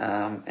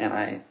 And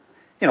I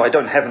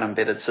don't have an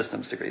embedded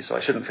systems degree, so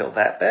I shouldn't feel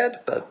that bad,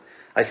 but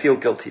I feel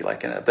guilty,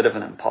 like a bit of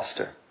an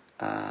imposter.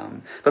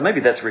 But maybe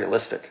that's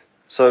realistic.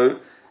 So,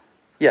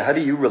 yeah, how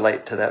do you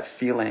relate to that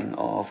feeling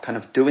of kind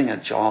of doing a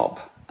job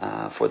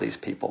for these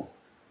people?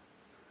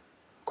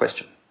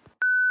 Question.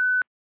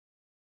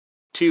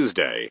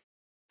 Tuesday,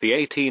 the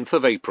 18th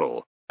of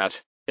April,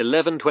 at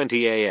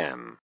 11:20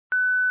 a.m.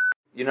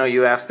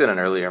 You asked in an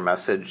earlier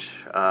message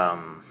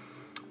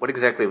what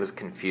exactly was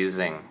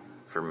confusing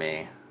for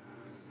me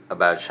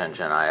about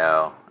Shenzhen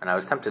I, and I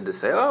was tempted to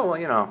say, oh,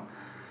 well,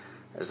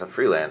 as a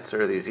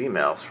freelancer, these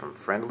emails from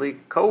friendly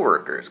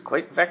coworkers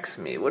quite vex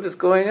me. What is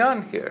going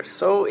on here?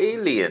 So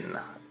alien.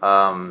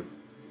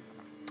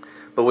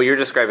 But what you're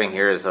describing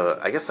here is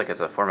I guess like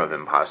it's a form of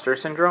imposter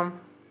syndrome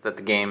that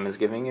the game is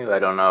giving you. I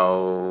don't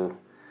know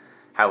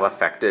how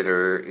affected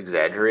or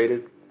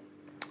exaggerated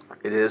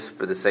it is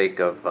for the sake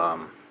of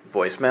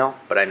voicemail,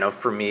 but I know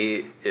for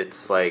me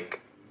it's like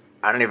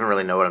I don't even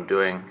really know what I'm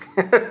doing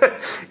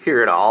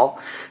here at all.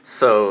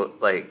 So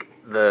like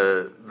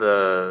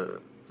the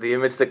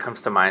image that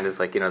comes to mind is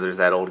like, there's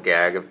that old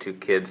gag of two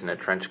kids in a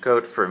trench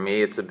coat. For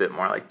me, it's a bit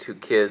more like two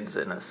kids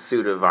in a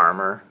suit of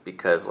armor,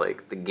 because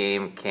like the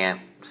game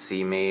can't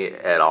see me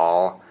at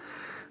all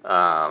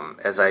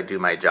as I do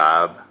my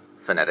job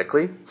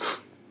phonetically.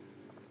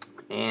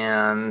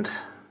 And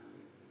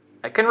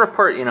I can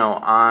report,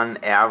 on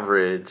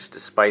average,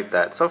 despite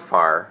that, so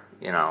far,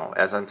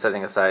 as I'm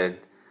setting aside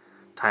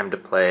time to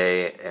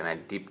play and I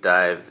deep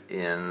dive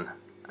in,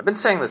 I've been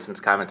saying this since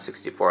Comet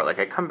 64, like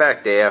I come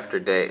back day after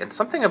day and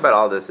something about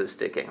all this is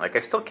sticking. Like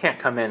I still can't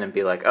come in and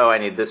be like, oh, I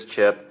need this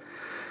chip,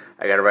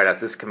 I got to write out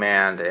this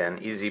command,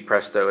 and easy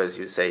presto, as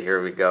you say,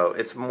 here we go.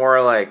 It's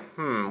more like,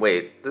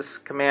 wait, this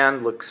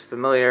command looks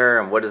familiar,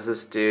 and what does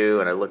this do?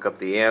 And I look up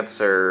the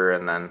answer,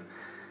 and then,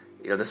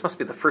 this must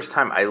be the first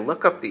time I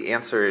look up the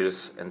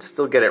answers and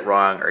still get it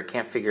wrong, or I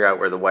can't figure out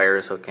where the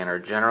wires hook in, or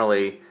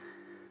generally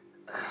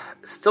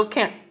still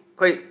can't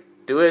quite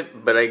do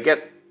it, but I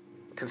get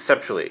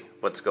conceptually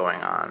what's going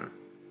on.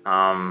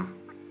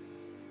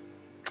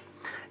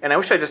 And I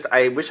wish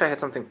I had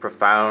something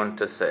profound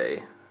to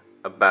say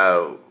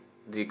about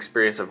the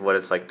experience of what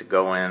it's like to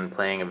go in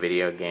playing a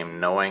video game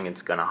knowing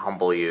it's going to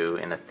humble you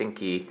in a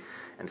thinky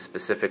and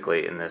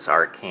specifically in this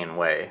arcane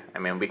way. I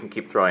mean, we can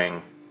keep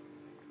throwing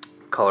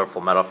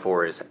colorful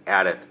metaphors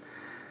at it,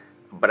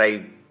 but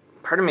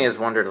part of me has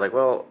wondered, like,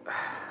 well,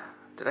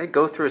 did I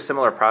go through a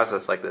similar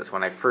process like this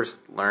when I first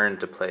learned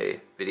to play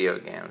video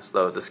games,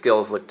 though the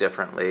skills look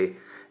differently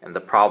and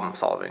the problem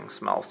solving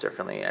smells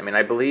differently? I mean,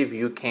 I believe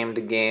you came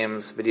to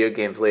video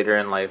games later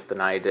in life than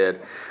I did.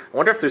 I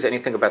wonder if there's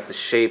anything about the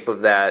shape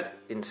of that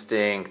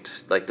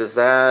instinct, like does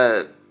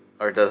that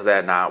or does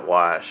that not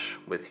wash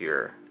with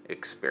your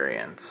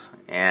experience?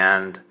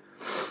 And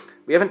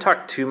we haven't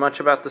talked too much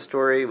about the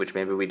story, which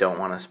maybe we don't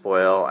want to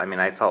spoil. I mean,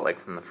 I felt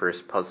like from the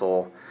first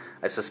puzzle,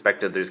 I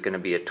suspected there's going to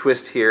be a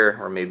twist here,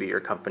 or maybe your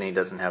company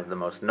doesn't have the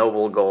most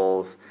noble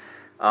goals.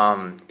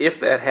 If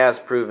that has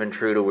proven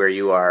true to where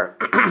you are,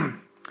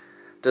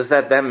 does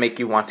that then make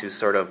you want to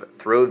sort of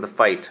throw the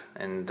fight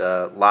and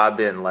lob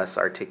in less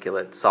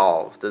articulate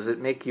solves? Does it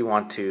make you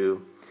want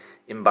to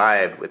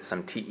imbibe with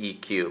some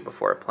TEQ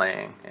before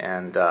playing?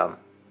 And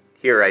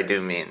here I do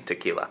mean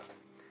tequila.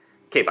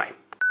 Okay, bye.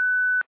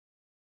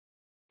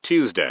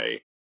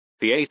 Tuesday,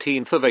 the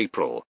 18th of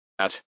April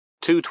at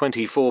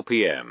 2:24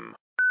 p.m.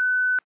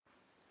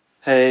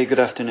 Hey,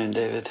 good afternoon,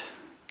 David.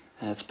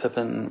 It's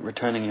Pippin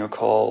returning your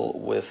call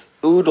with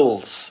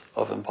oodles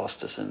of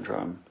imposter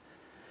syndrome.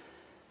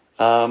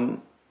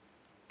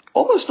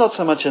 Almost not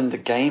so much in the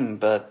game,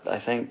 but I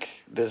think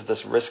there's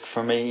this risk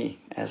for me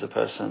as a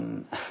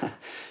person,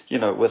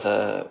 with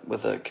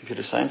a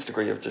computer science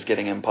degree, of just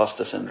getting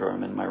imposter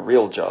syndrome in my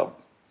real job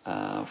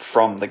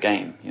from the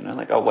game.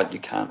 Like, what, you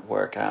can't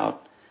work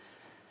out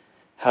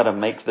how to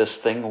make this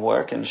thing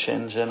work in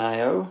Shenzhen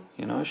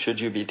I. Should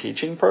you be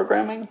teaching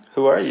programming?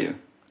 Who are you?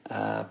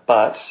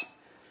 But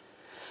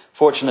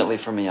fortunately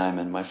for me, I'm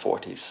in my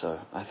 40s, so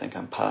I think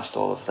I'm past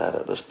all of that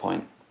at this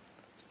point.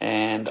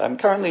 And I'm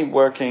currently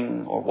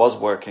was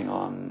working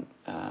on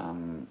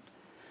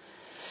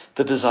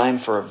the design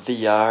for a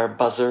VR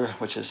buzzer,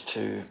 which is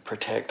to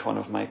protect one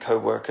of my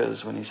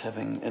coworkers when he's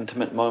having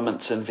intimate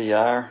moments in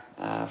VR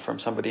from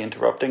somebody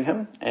interrupting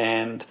him,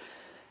 and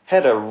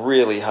had a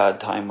really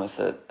hard time with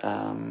it.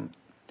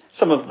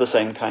 Some of the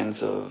same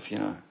kinds of,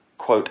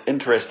 quote,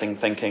 interesting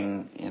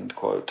thinking, end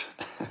quote,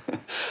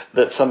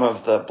 that some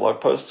of the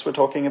blog posts were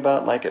talking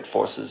about. Like, it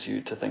forces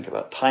you to think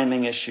about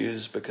timing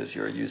issues because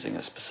you're using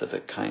a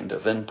specific kind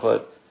of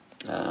input.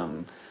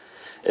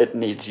 It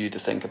needs you to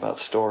think about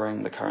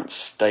storing the current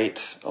state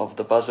of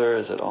the buzzer.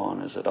 Is it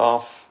on? Is it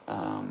off?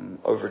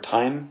 Over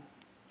time.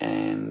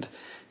 And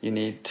you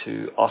need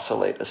to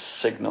oscillate a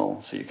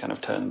signal, so you kind of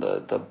turn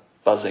the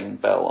buzzing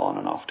bell on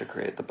and off to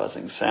create the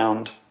buzzing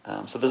sound.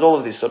 So there's all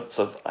of these sorts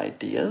of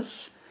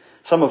ideas,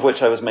 some of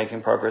which I was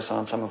making progress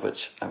on, some of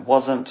which I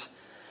wasn't.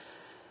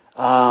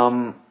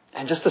 And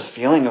just this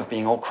feeling of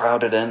being all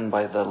crowded in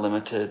by the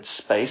limited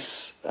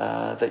space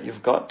that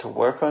you've got to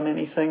work on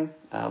anything,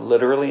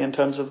 literally in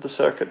terms of the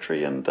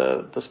circuitry and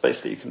the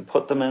space that you can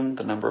put them in,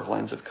 the number of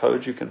lines of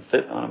code you can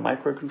fit on a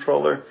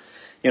microcontroller.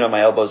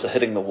 My elbows are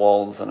hitting the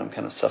walls and I'm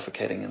kind of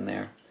suffocating in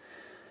there.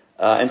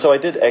 And so I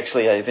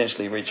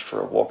eventually reached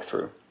for a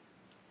walkthrough.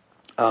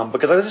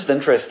 Because I was just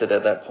interested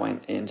at that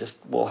point in just,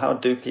 well, how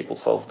do people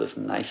solve this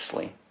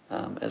nicely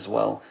as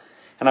well?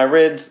 And I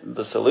read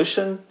the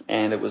solution,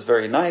 and it was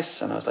very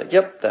nice, and I was like,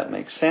 yep, that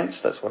makes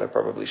sense. That's what I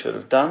probably should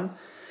have done.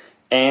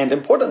 And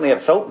importantly,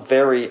 it felt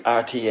very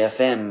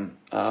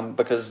RTFM,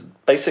 because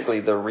basically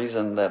the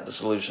reason that the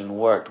solution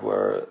worked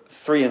were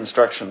 3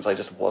 instructions I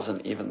just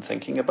wasn't even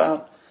thinking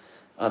about.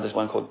 There's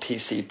one called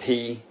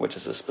TCP, which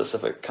is a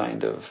specific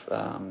kind of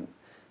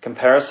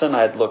comparison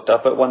I'd looked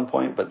up at one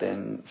point but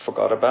then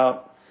forgot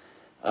about.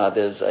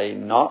 There's a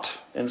not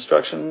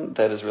instruction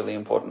that is really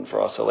important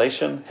for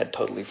oscillation. Had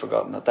totally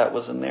forgotten that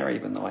was in there,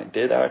 even though I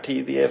did RT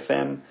the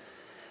FM.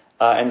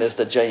 And there's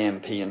the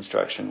JMP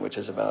instruction, which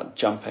is about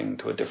jumping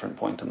to a different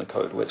point in the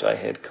code, which I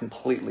had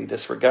completely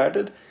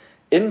disregarded.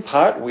 In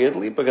part,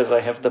 weirdly, because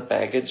I have the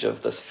baggage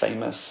of this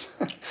famous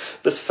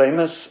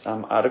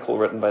article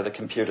written by the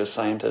computer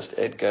scientist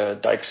Edgar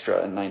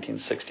Dijkstra in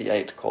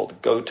 1968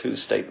 called "Go-To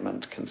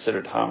Statement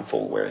Considered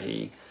Harmful," where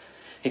he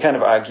kind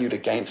of argued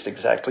against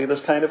exactly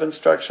this kind of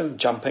instruction,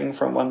 jumping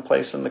from one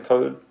place in the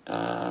code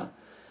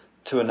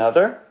to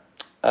another.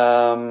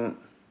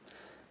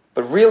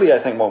 But really, I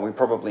think what we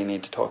probably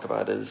need to talk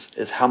about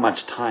is how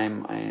much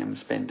time I am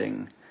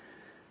spending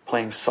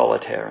playing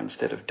Solitaire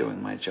instead of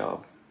doing my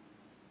job.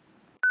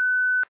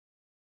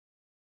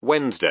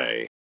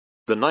 Wednesday,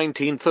 the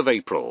 19th of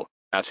April,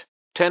 at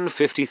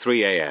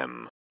 10:53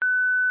 a.m.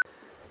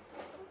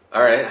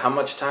 All right, how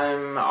much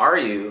time are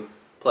you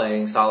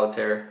playing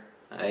Solitaire?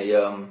 I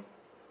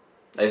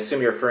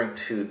assume you're referring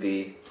to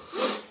the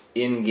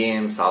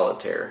in-game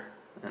Solitaire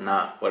and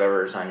not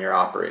whatever's on your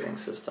operating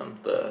system,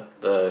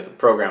 the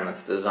program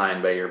that's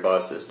designed by your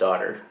boss's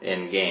daughter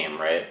in-game,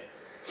 right?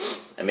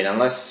 I mean,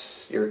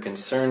 unless you're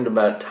concerned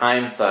about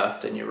time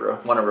theft and you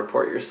want to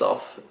report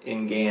yourself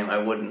in-game, I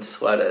wouldn't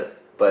sweat it.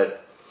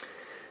 But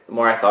the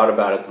more I thought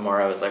about it, the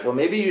more I was like, well,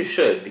 maybe you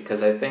should,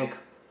 because I think,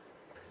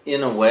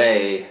 in a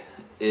way,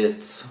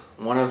 it's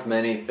one of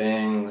many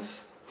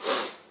things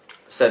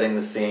setting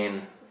the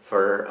scene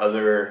for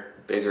other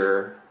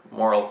bigger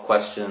moral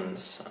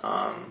questions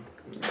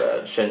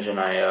that Shenzhen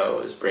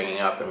I is bringing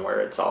up and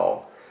where it's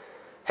all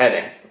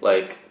heading.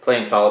 Like,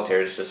 playing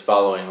Solitaire is just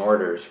following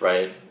orders,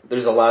 right?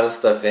 There's a lot of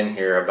stuff in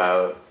here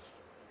about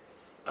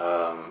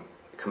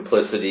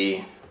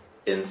complicity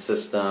in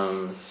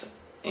systems,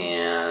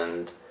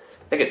 and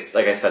I think it's,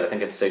 like I said, I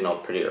think it's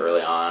signaled pretty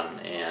early on,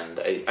 and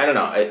I don't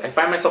know, I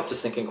find myself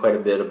just thinking quite a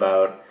bit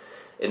about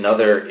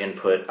another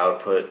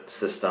input-output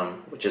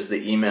system, which is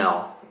the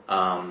email.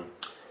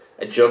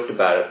 I joked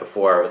about it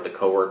before with the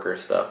coworker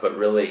stuff, but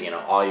really,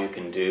 all you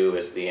can do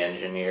as the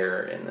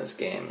engineer in this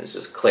game is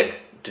just click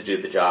to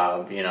do the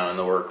job, in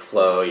the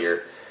workflow.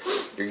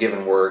 You're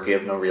given work, you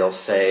have no real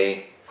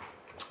say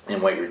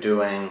in what you're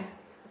doing.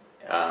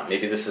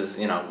 Maybe this is,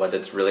 what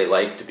it's really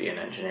like to be an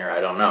engineer. I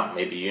don't know.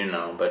 Maybe you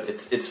know, but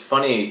it's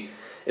funny.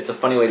 It's a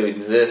funny way to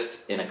exist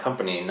in a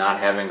company,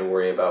 not having to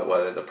worry about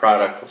whether the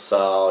product will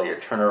sell, your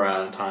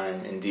turnaround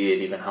time,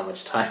 indeed, even how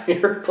much time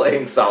you're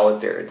playing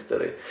Solitaire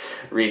instead of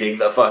reading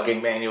the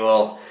fucking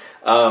manual.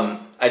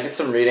 I did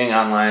some reading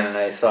online and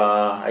I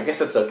saw, I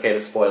guess it's okay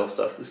to spoil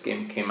stuff. This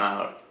game came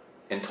out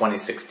in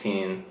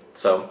 2016.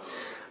 So,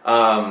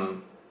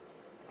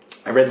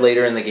 I read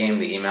later in the game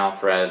the email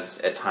threads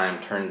at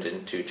time turned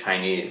into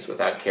Chinese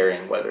without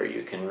caring whether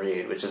you can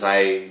read, which is,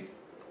 I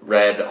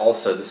read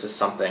also, this is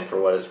something for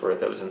what it's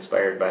worth, that was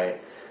inspired by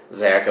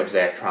Zach of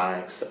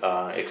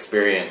Zachtronics'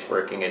 experience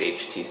working at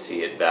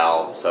HTC at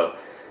Valve. So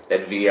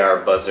that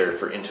VR buzzer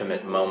for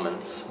intimate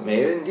moments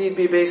may indeed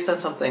be based on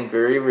something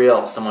very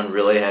real someone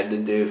really had to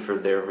do for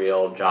their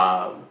real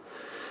job.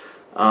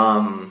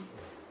 And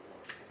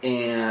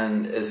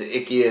as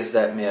icky as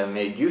that may have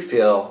made you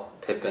feel,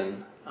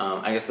 Pippin,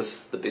 I guess this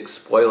is the big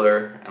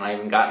spoiler, and I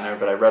haven't gotten there,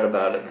 but I read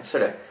about it, and I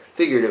sort of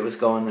figured it was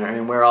going there. I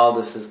mean, where all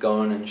this is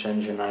going in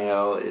Shenzhen I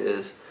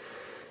is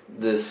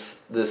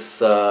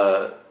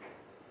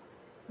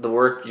the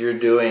work you're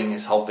doing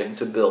is helping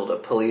to build a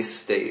police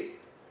state.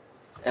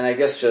 And I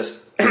guess just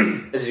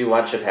as you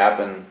watch it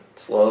happen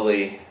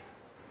slowly,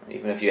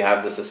 even if you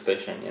have the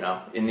suspicion,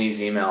 in these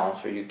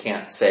emails where you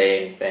can't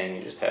say anything,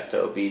 you just have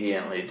to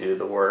obediently do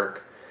the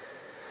work.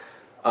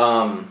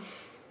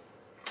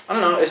 I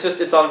don't know,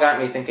 it's all got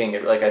me thinking.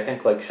 I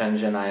think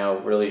Shenzhen I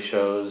really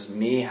shows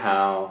me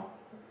how,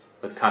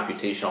 with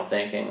computational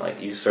thinking,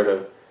 you sort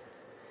of,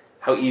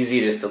 how easy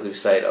it is to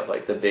lose sight of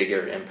the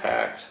bigger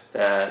impact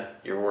that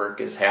your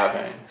work is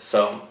having.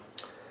 So,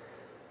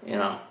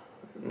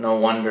 no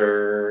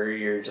wonder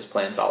you're just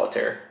playing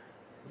Solitaire.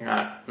 You're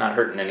not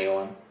hurting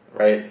anyone,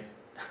 right?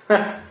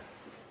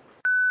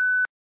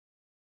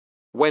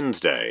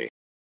 Wednesday,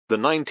 the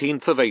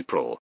 19th of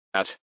April,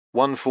 at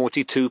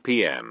 1:42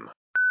 p.m.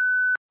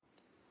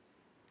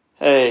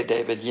 Hey,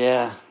 David,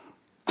 yeah,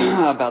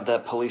 about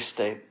that police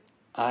state.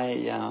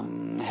 I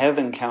have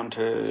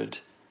encountered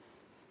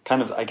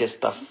kind of, I guess,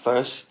 the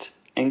first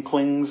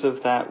inklings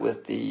of that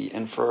with the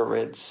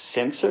infrared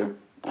sensor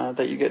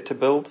that you get to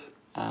build.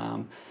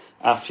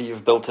 After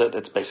you've built it,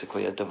 it's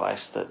basically a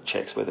device that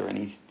checks whether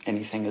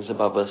anything is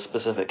above a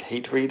specific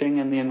heat reading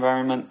in the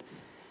environment.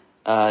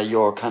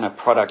 Your kind of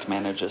product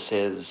manager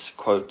says,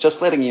 quote,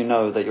 "Just letting you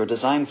know that your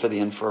design for the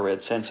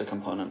infrared sensor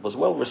component was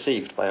well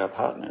received by our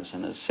partners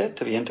and is set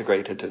to be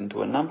integrated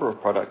into a number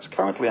of products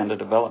currently under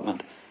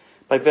development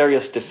by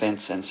various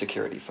defense and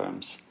security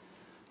firms.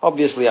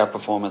 Obviously, our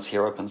performance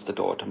here opens the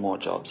door to more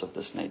jobs of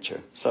this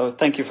nature. So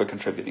thank you for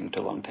contributing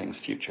to Longtang's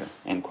future,"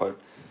 end quote.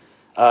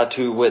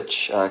 To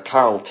which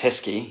Carl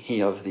Teskey,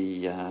 he of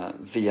the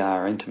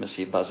VR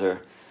intimacy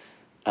buzzer,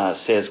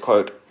 says,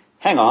 quote,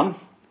 "Hang on,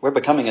 we're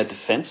becoming a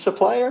defense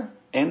supplier,"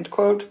 end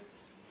quote.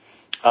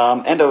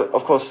 And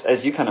of course,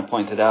 as you kind of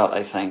pointed out,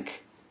 I think,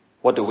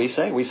 what do we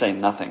say? We say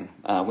nothing.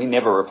 We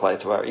never reply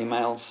to our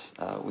emails.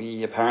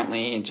 We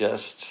apparently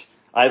just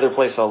either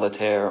play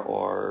Solitaire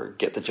or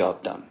get the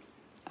job done,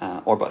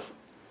 or both.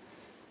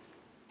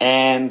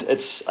 And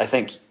it's, I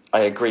think,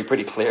 I agree,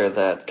 pretty clear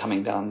that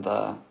coming down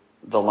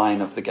the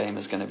line of the game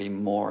is going to be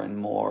more and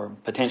more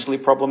potentially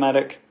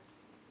problematic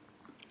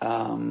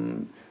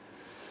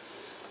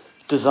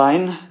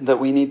design that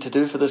we need to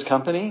do for this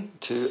company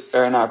to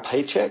earn our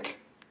paycheck.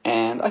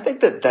 And I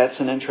think that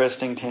that's an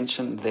interesting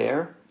tension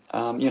there.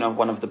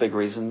 One of the big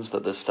reasons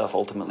that this stuff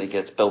ultimately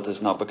gets built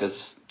is not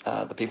because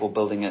the people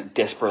building it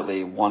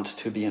desperately want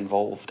to be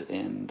involved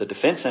in the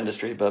defense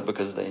industry, but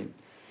because they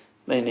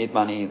need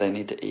money, they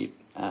need to eat,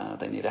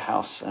 they need a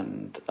house,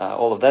 and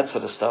all of that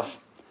sort of stuff.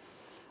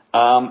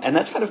 And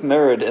that's kind of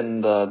mirrored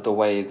in the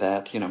way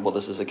that,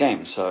 this is a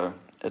game, so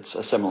it's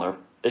a similar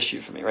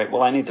issue for me, right?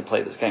 Well, I need to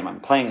play this game. I'm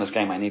playing this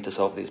game. I need to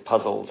solve these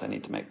puzzles. I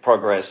need to make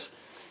progress.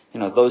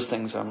 Those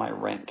things are my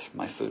rent,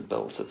 my food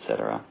bills,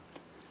 etc.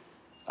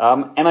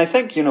 And I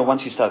think,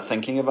 once you start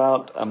thinking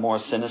about a more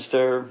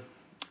sinister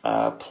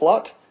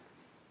plot,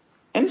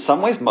 in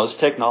some ways, most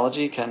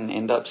technology can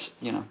end up,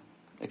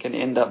 it can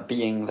end up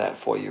being that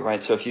for you,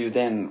 right? So if you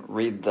then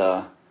read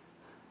the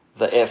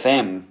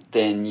FM,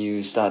 then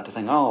you start to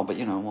think,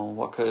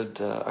 what could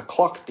a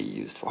clock be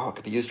used for? Oh, it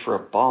could be used for a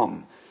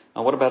bomb.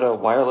 What about a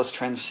wireless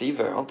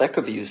transceiver? Oh, that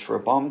could be used for a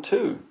bomb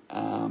too.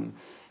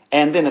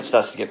 And then it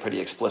starts to get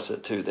pretty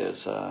explicit too.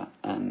 There's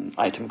an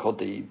item called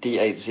the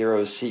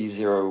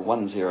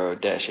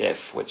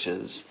D80C010-F, which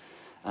is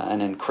an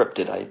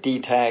encrypted ID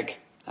tag,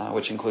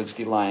 which includes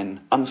the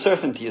line,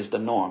 "Uncertainty is the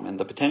norm, and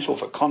the potential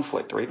for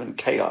conflict or even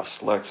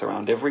chaos lurks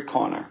around every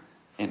corner,"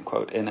 end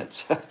quote, in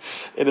its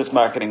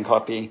marketing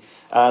copy.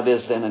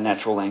 There's then a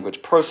natural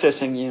language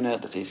processing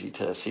unit. It's easy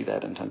to see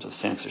that in terms of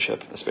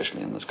censorship,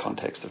 especially in this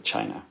context of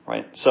China,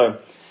 right? So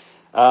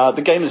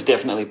the game is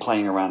definitely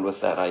playing around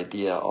with that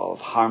idea of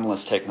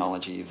harmless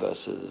technology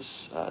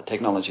versus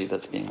technology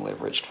that's being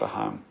leveraged for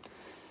harm.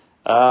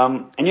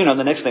 And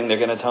the next thing they're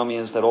going to tell me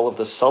is that all of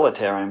the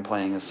Solitaire I'm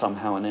playing is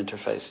somehow an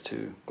interface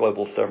to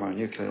global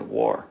thermonuclear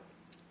war.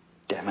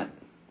 Damn it.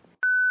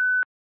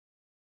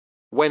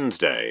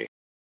 Wednesday,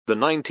 the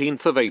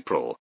 19th of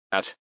April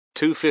at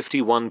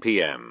 2:51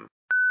 p.m.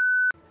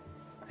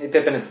 Hey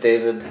Pippin, it's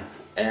David.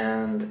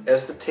 And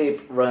as the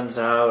tape runs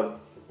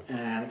out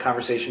and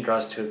conversation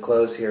draws to a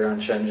close here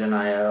on Shenzhen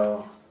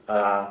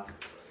I,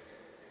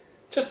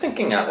 just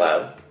thinking out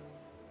loud,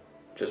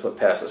 just what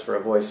passes for a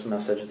voice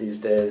message these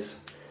days.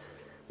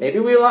 Maybe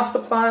we lost the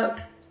plot.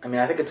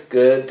 I think it's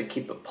good to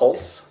keep a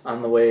pulse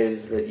on the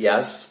ways that,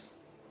 yes,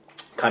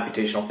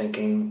 computational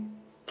thinking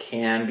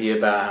can be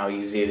about how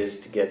easy it is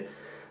to get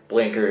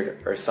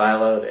blinkered or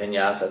siloed. And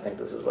yes, I think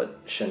this is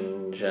what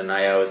Shenzhen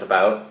I is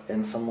about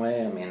in some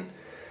way.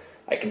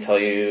 I can tell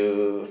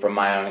you from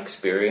my own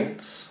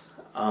experience,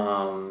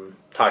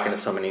 talking to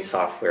so many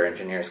software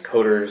engineers,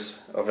 coders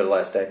over the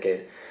last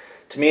decade,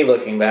 to me,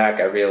 looking back,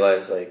 I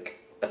realized a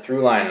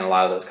through line in a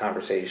lot of those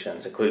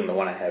conversations, including the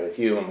one I had with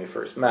you when we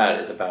first met,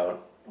 is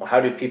about, well, how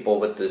do people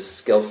with this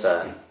skill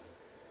set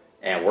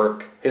and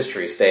work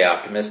history stay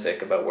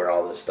optimistic about where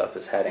all this stuff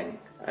is heading?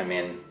 I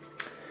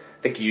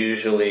think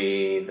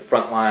usually the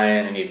front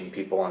line and even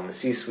people in the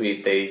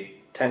C-suite, they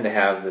tend to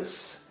have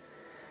this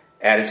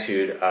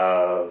attitude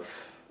of,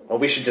 well,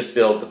 we should just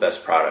build the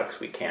best products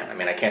we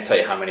can. I can't tell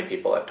you how many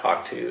people I've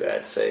talked to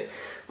at, say,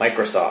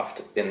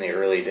 Microsoft in the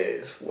early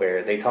days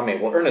where they tell me,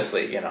 well,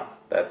 earnestly,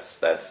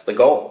 that's the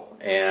goal.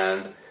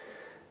 And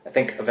I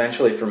think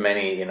eventually for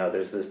many,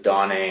 there's this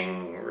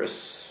dawning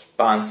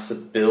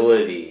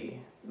responsibility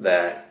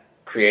that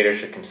creators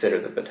should consider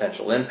the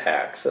potential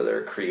impacts of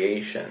their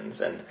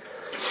creations. And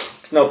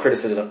it's no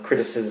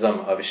criticism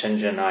of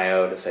Shenzhen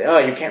I to say, oh,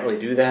 you can't really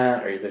do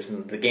that, or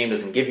the game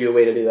doesn't give you a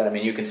way to do that.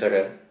 You can sort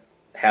of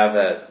have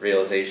that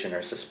realization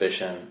or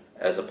suspicion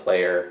as a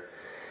player.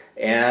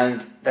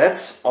 And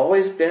that's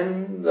always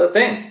been the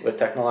thing with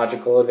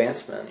technological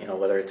advancement,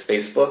 whether it's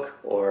Facebook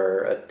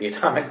or the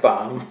atomic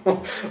bomb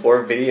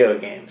or video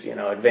games.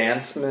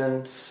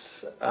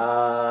 Advancements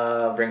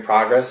bring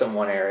progress in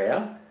one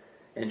area,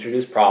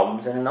 introduce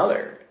problems in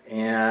another.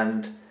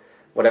 And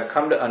what I've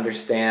come to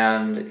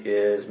understand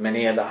is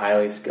many of the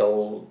highly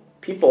skilled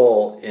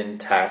people in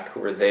tech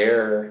who are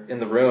there in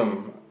the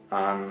room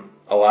on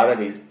a lot of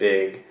these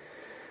big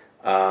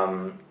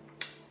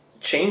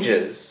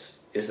changes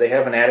is they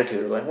have an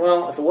attitude of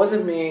well, if it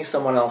wasn't me,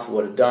 someone else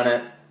would have done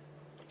it.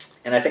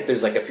 And I think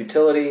there's a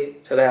futility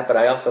to that, but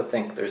I also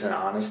think there's an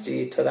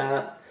honesty to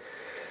that.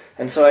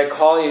 And so I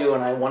call you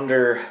and I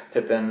wonder,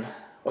 Pippin,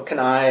 what can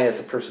I, as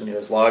a person who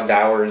has logged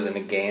hours in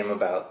a game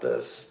about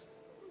this,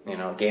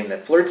 game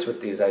that flirts with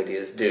these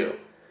ideas, do?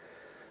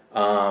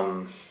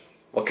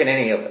 What can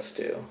any of us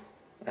do?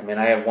 I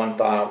have one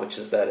thought, which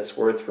is that it's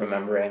worth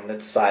remembering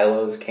that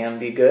silos can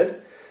be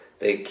good.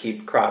 They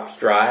keep crops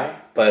dry,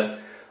 but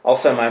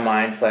also my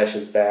mind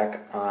flashes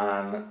back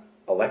on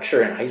a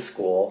lecture in high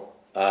school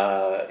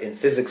in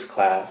physics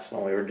class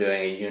when we were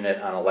doing a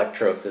unit on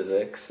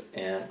electrophysics,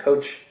 and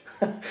Coach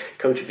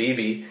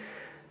Beebe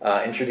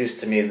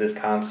introduced to me this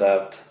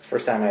concept. It's the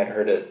first time I had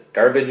heard it: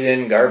 garbage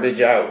in,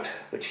 garbage out,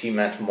 which he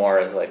meant more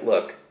as like,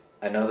 look,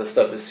 I know this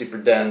stuff is super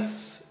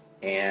dense,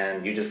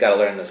 and you just got to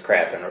learn this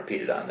crap and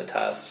repeat it on the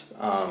test.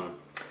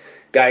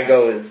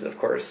 GIGO is, of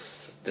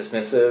course,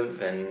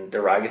 dismissive and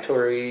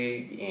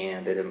derogatory,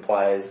 and it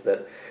implies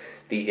that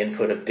the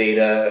input of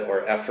data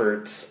or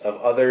efforts of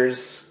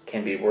others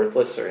can be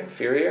worthless or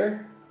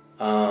inferior.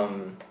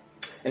 And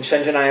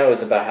Shenzhen I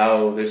is about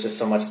how there's just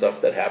so much stuff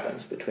that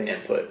happens between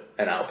input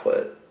and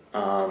output.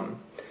 And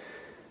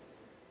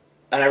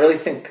I really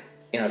think,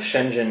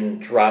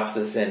 Shenzhen drops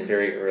this in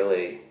very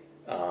early.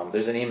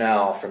 There's an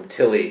email from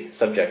Tilly,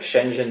 subject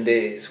Shenzhen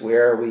days.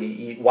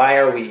 Why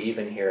are we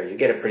even here? You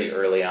get it pretty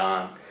early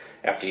on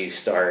after you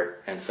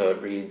start. And so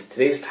it reads,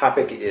 today's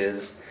topic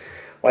is,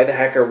 why the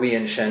heck are we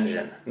in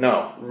Shenzhen?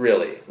 No,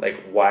 really,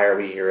 why are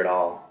we here at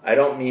all? I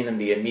don't mean in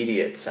the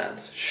immediate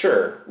sense.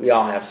 Sure, we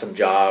all have some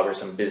job or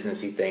some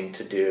businessy thing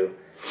to do,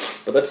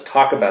 but let's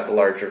talk about the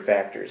larger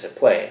factors at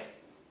play.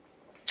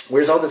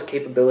 Where's all this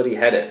capability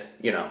headed,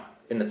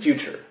 in the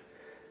future?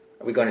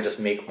 Are we going to just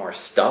make more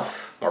stuff,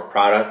 more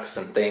products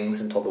and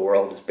things until the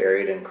world is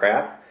buried in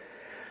crap?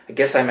 I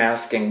guess I'm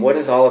asking, what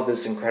is all of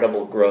this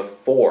incredible growth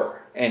for,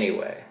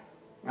 anyway?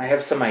 I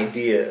have some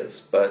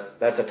ideas, but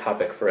that's a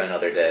topic for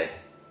another day.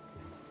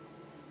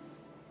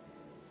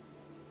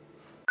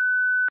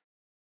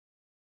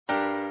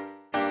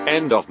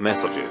 End of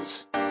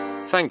messages.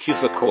 Thank you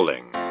for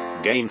calling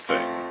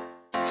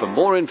GameThing. For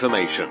more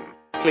information,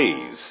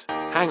 please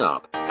hang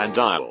up and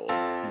dial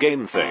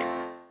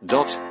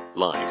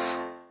GameThing.life.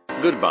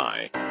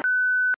 Goodbye.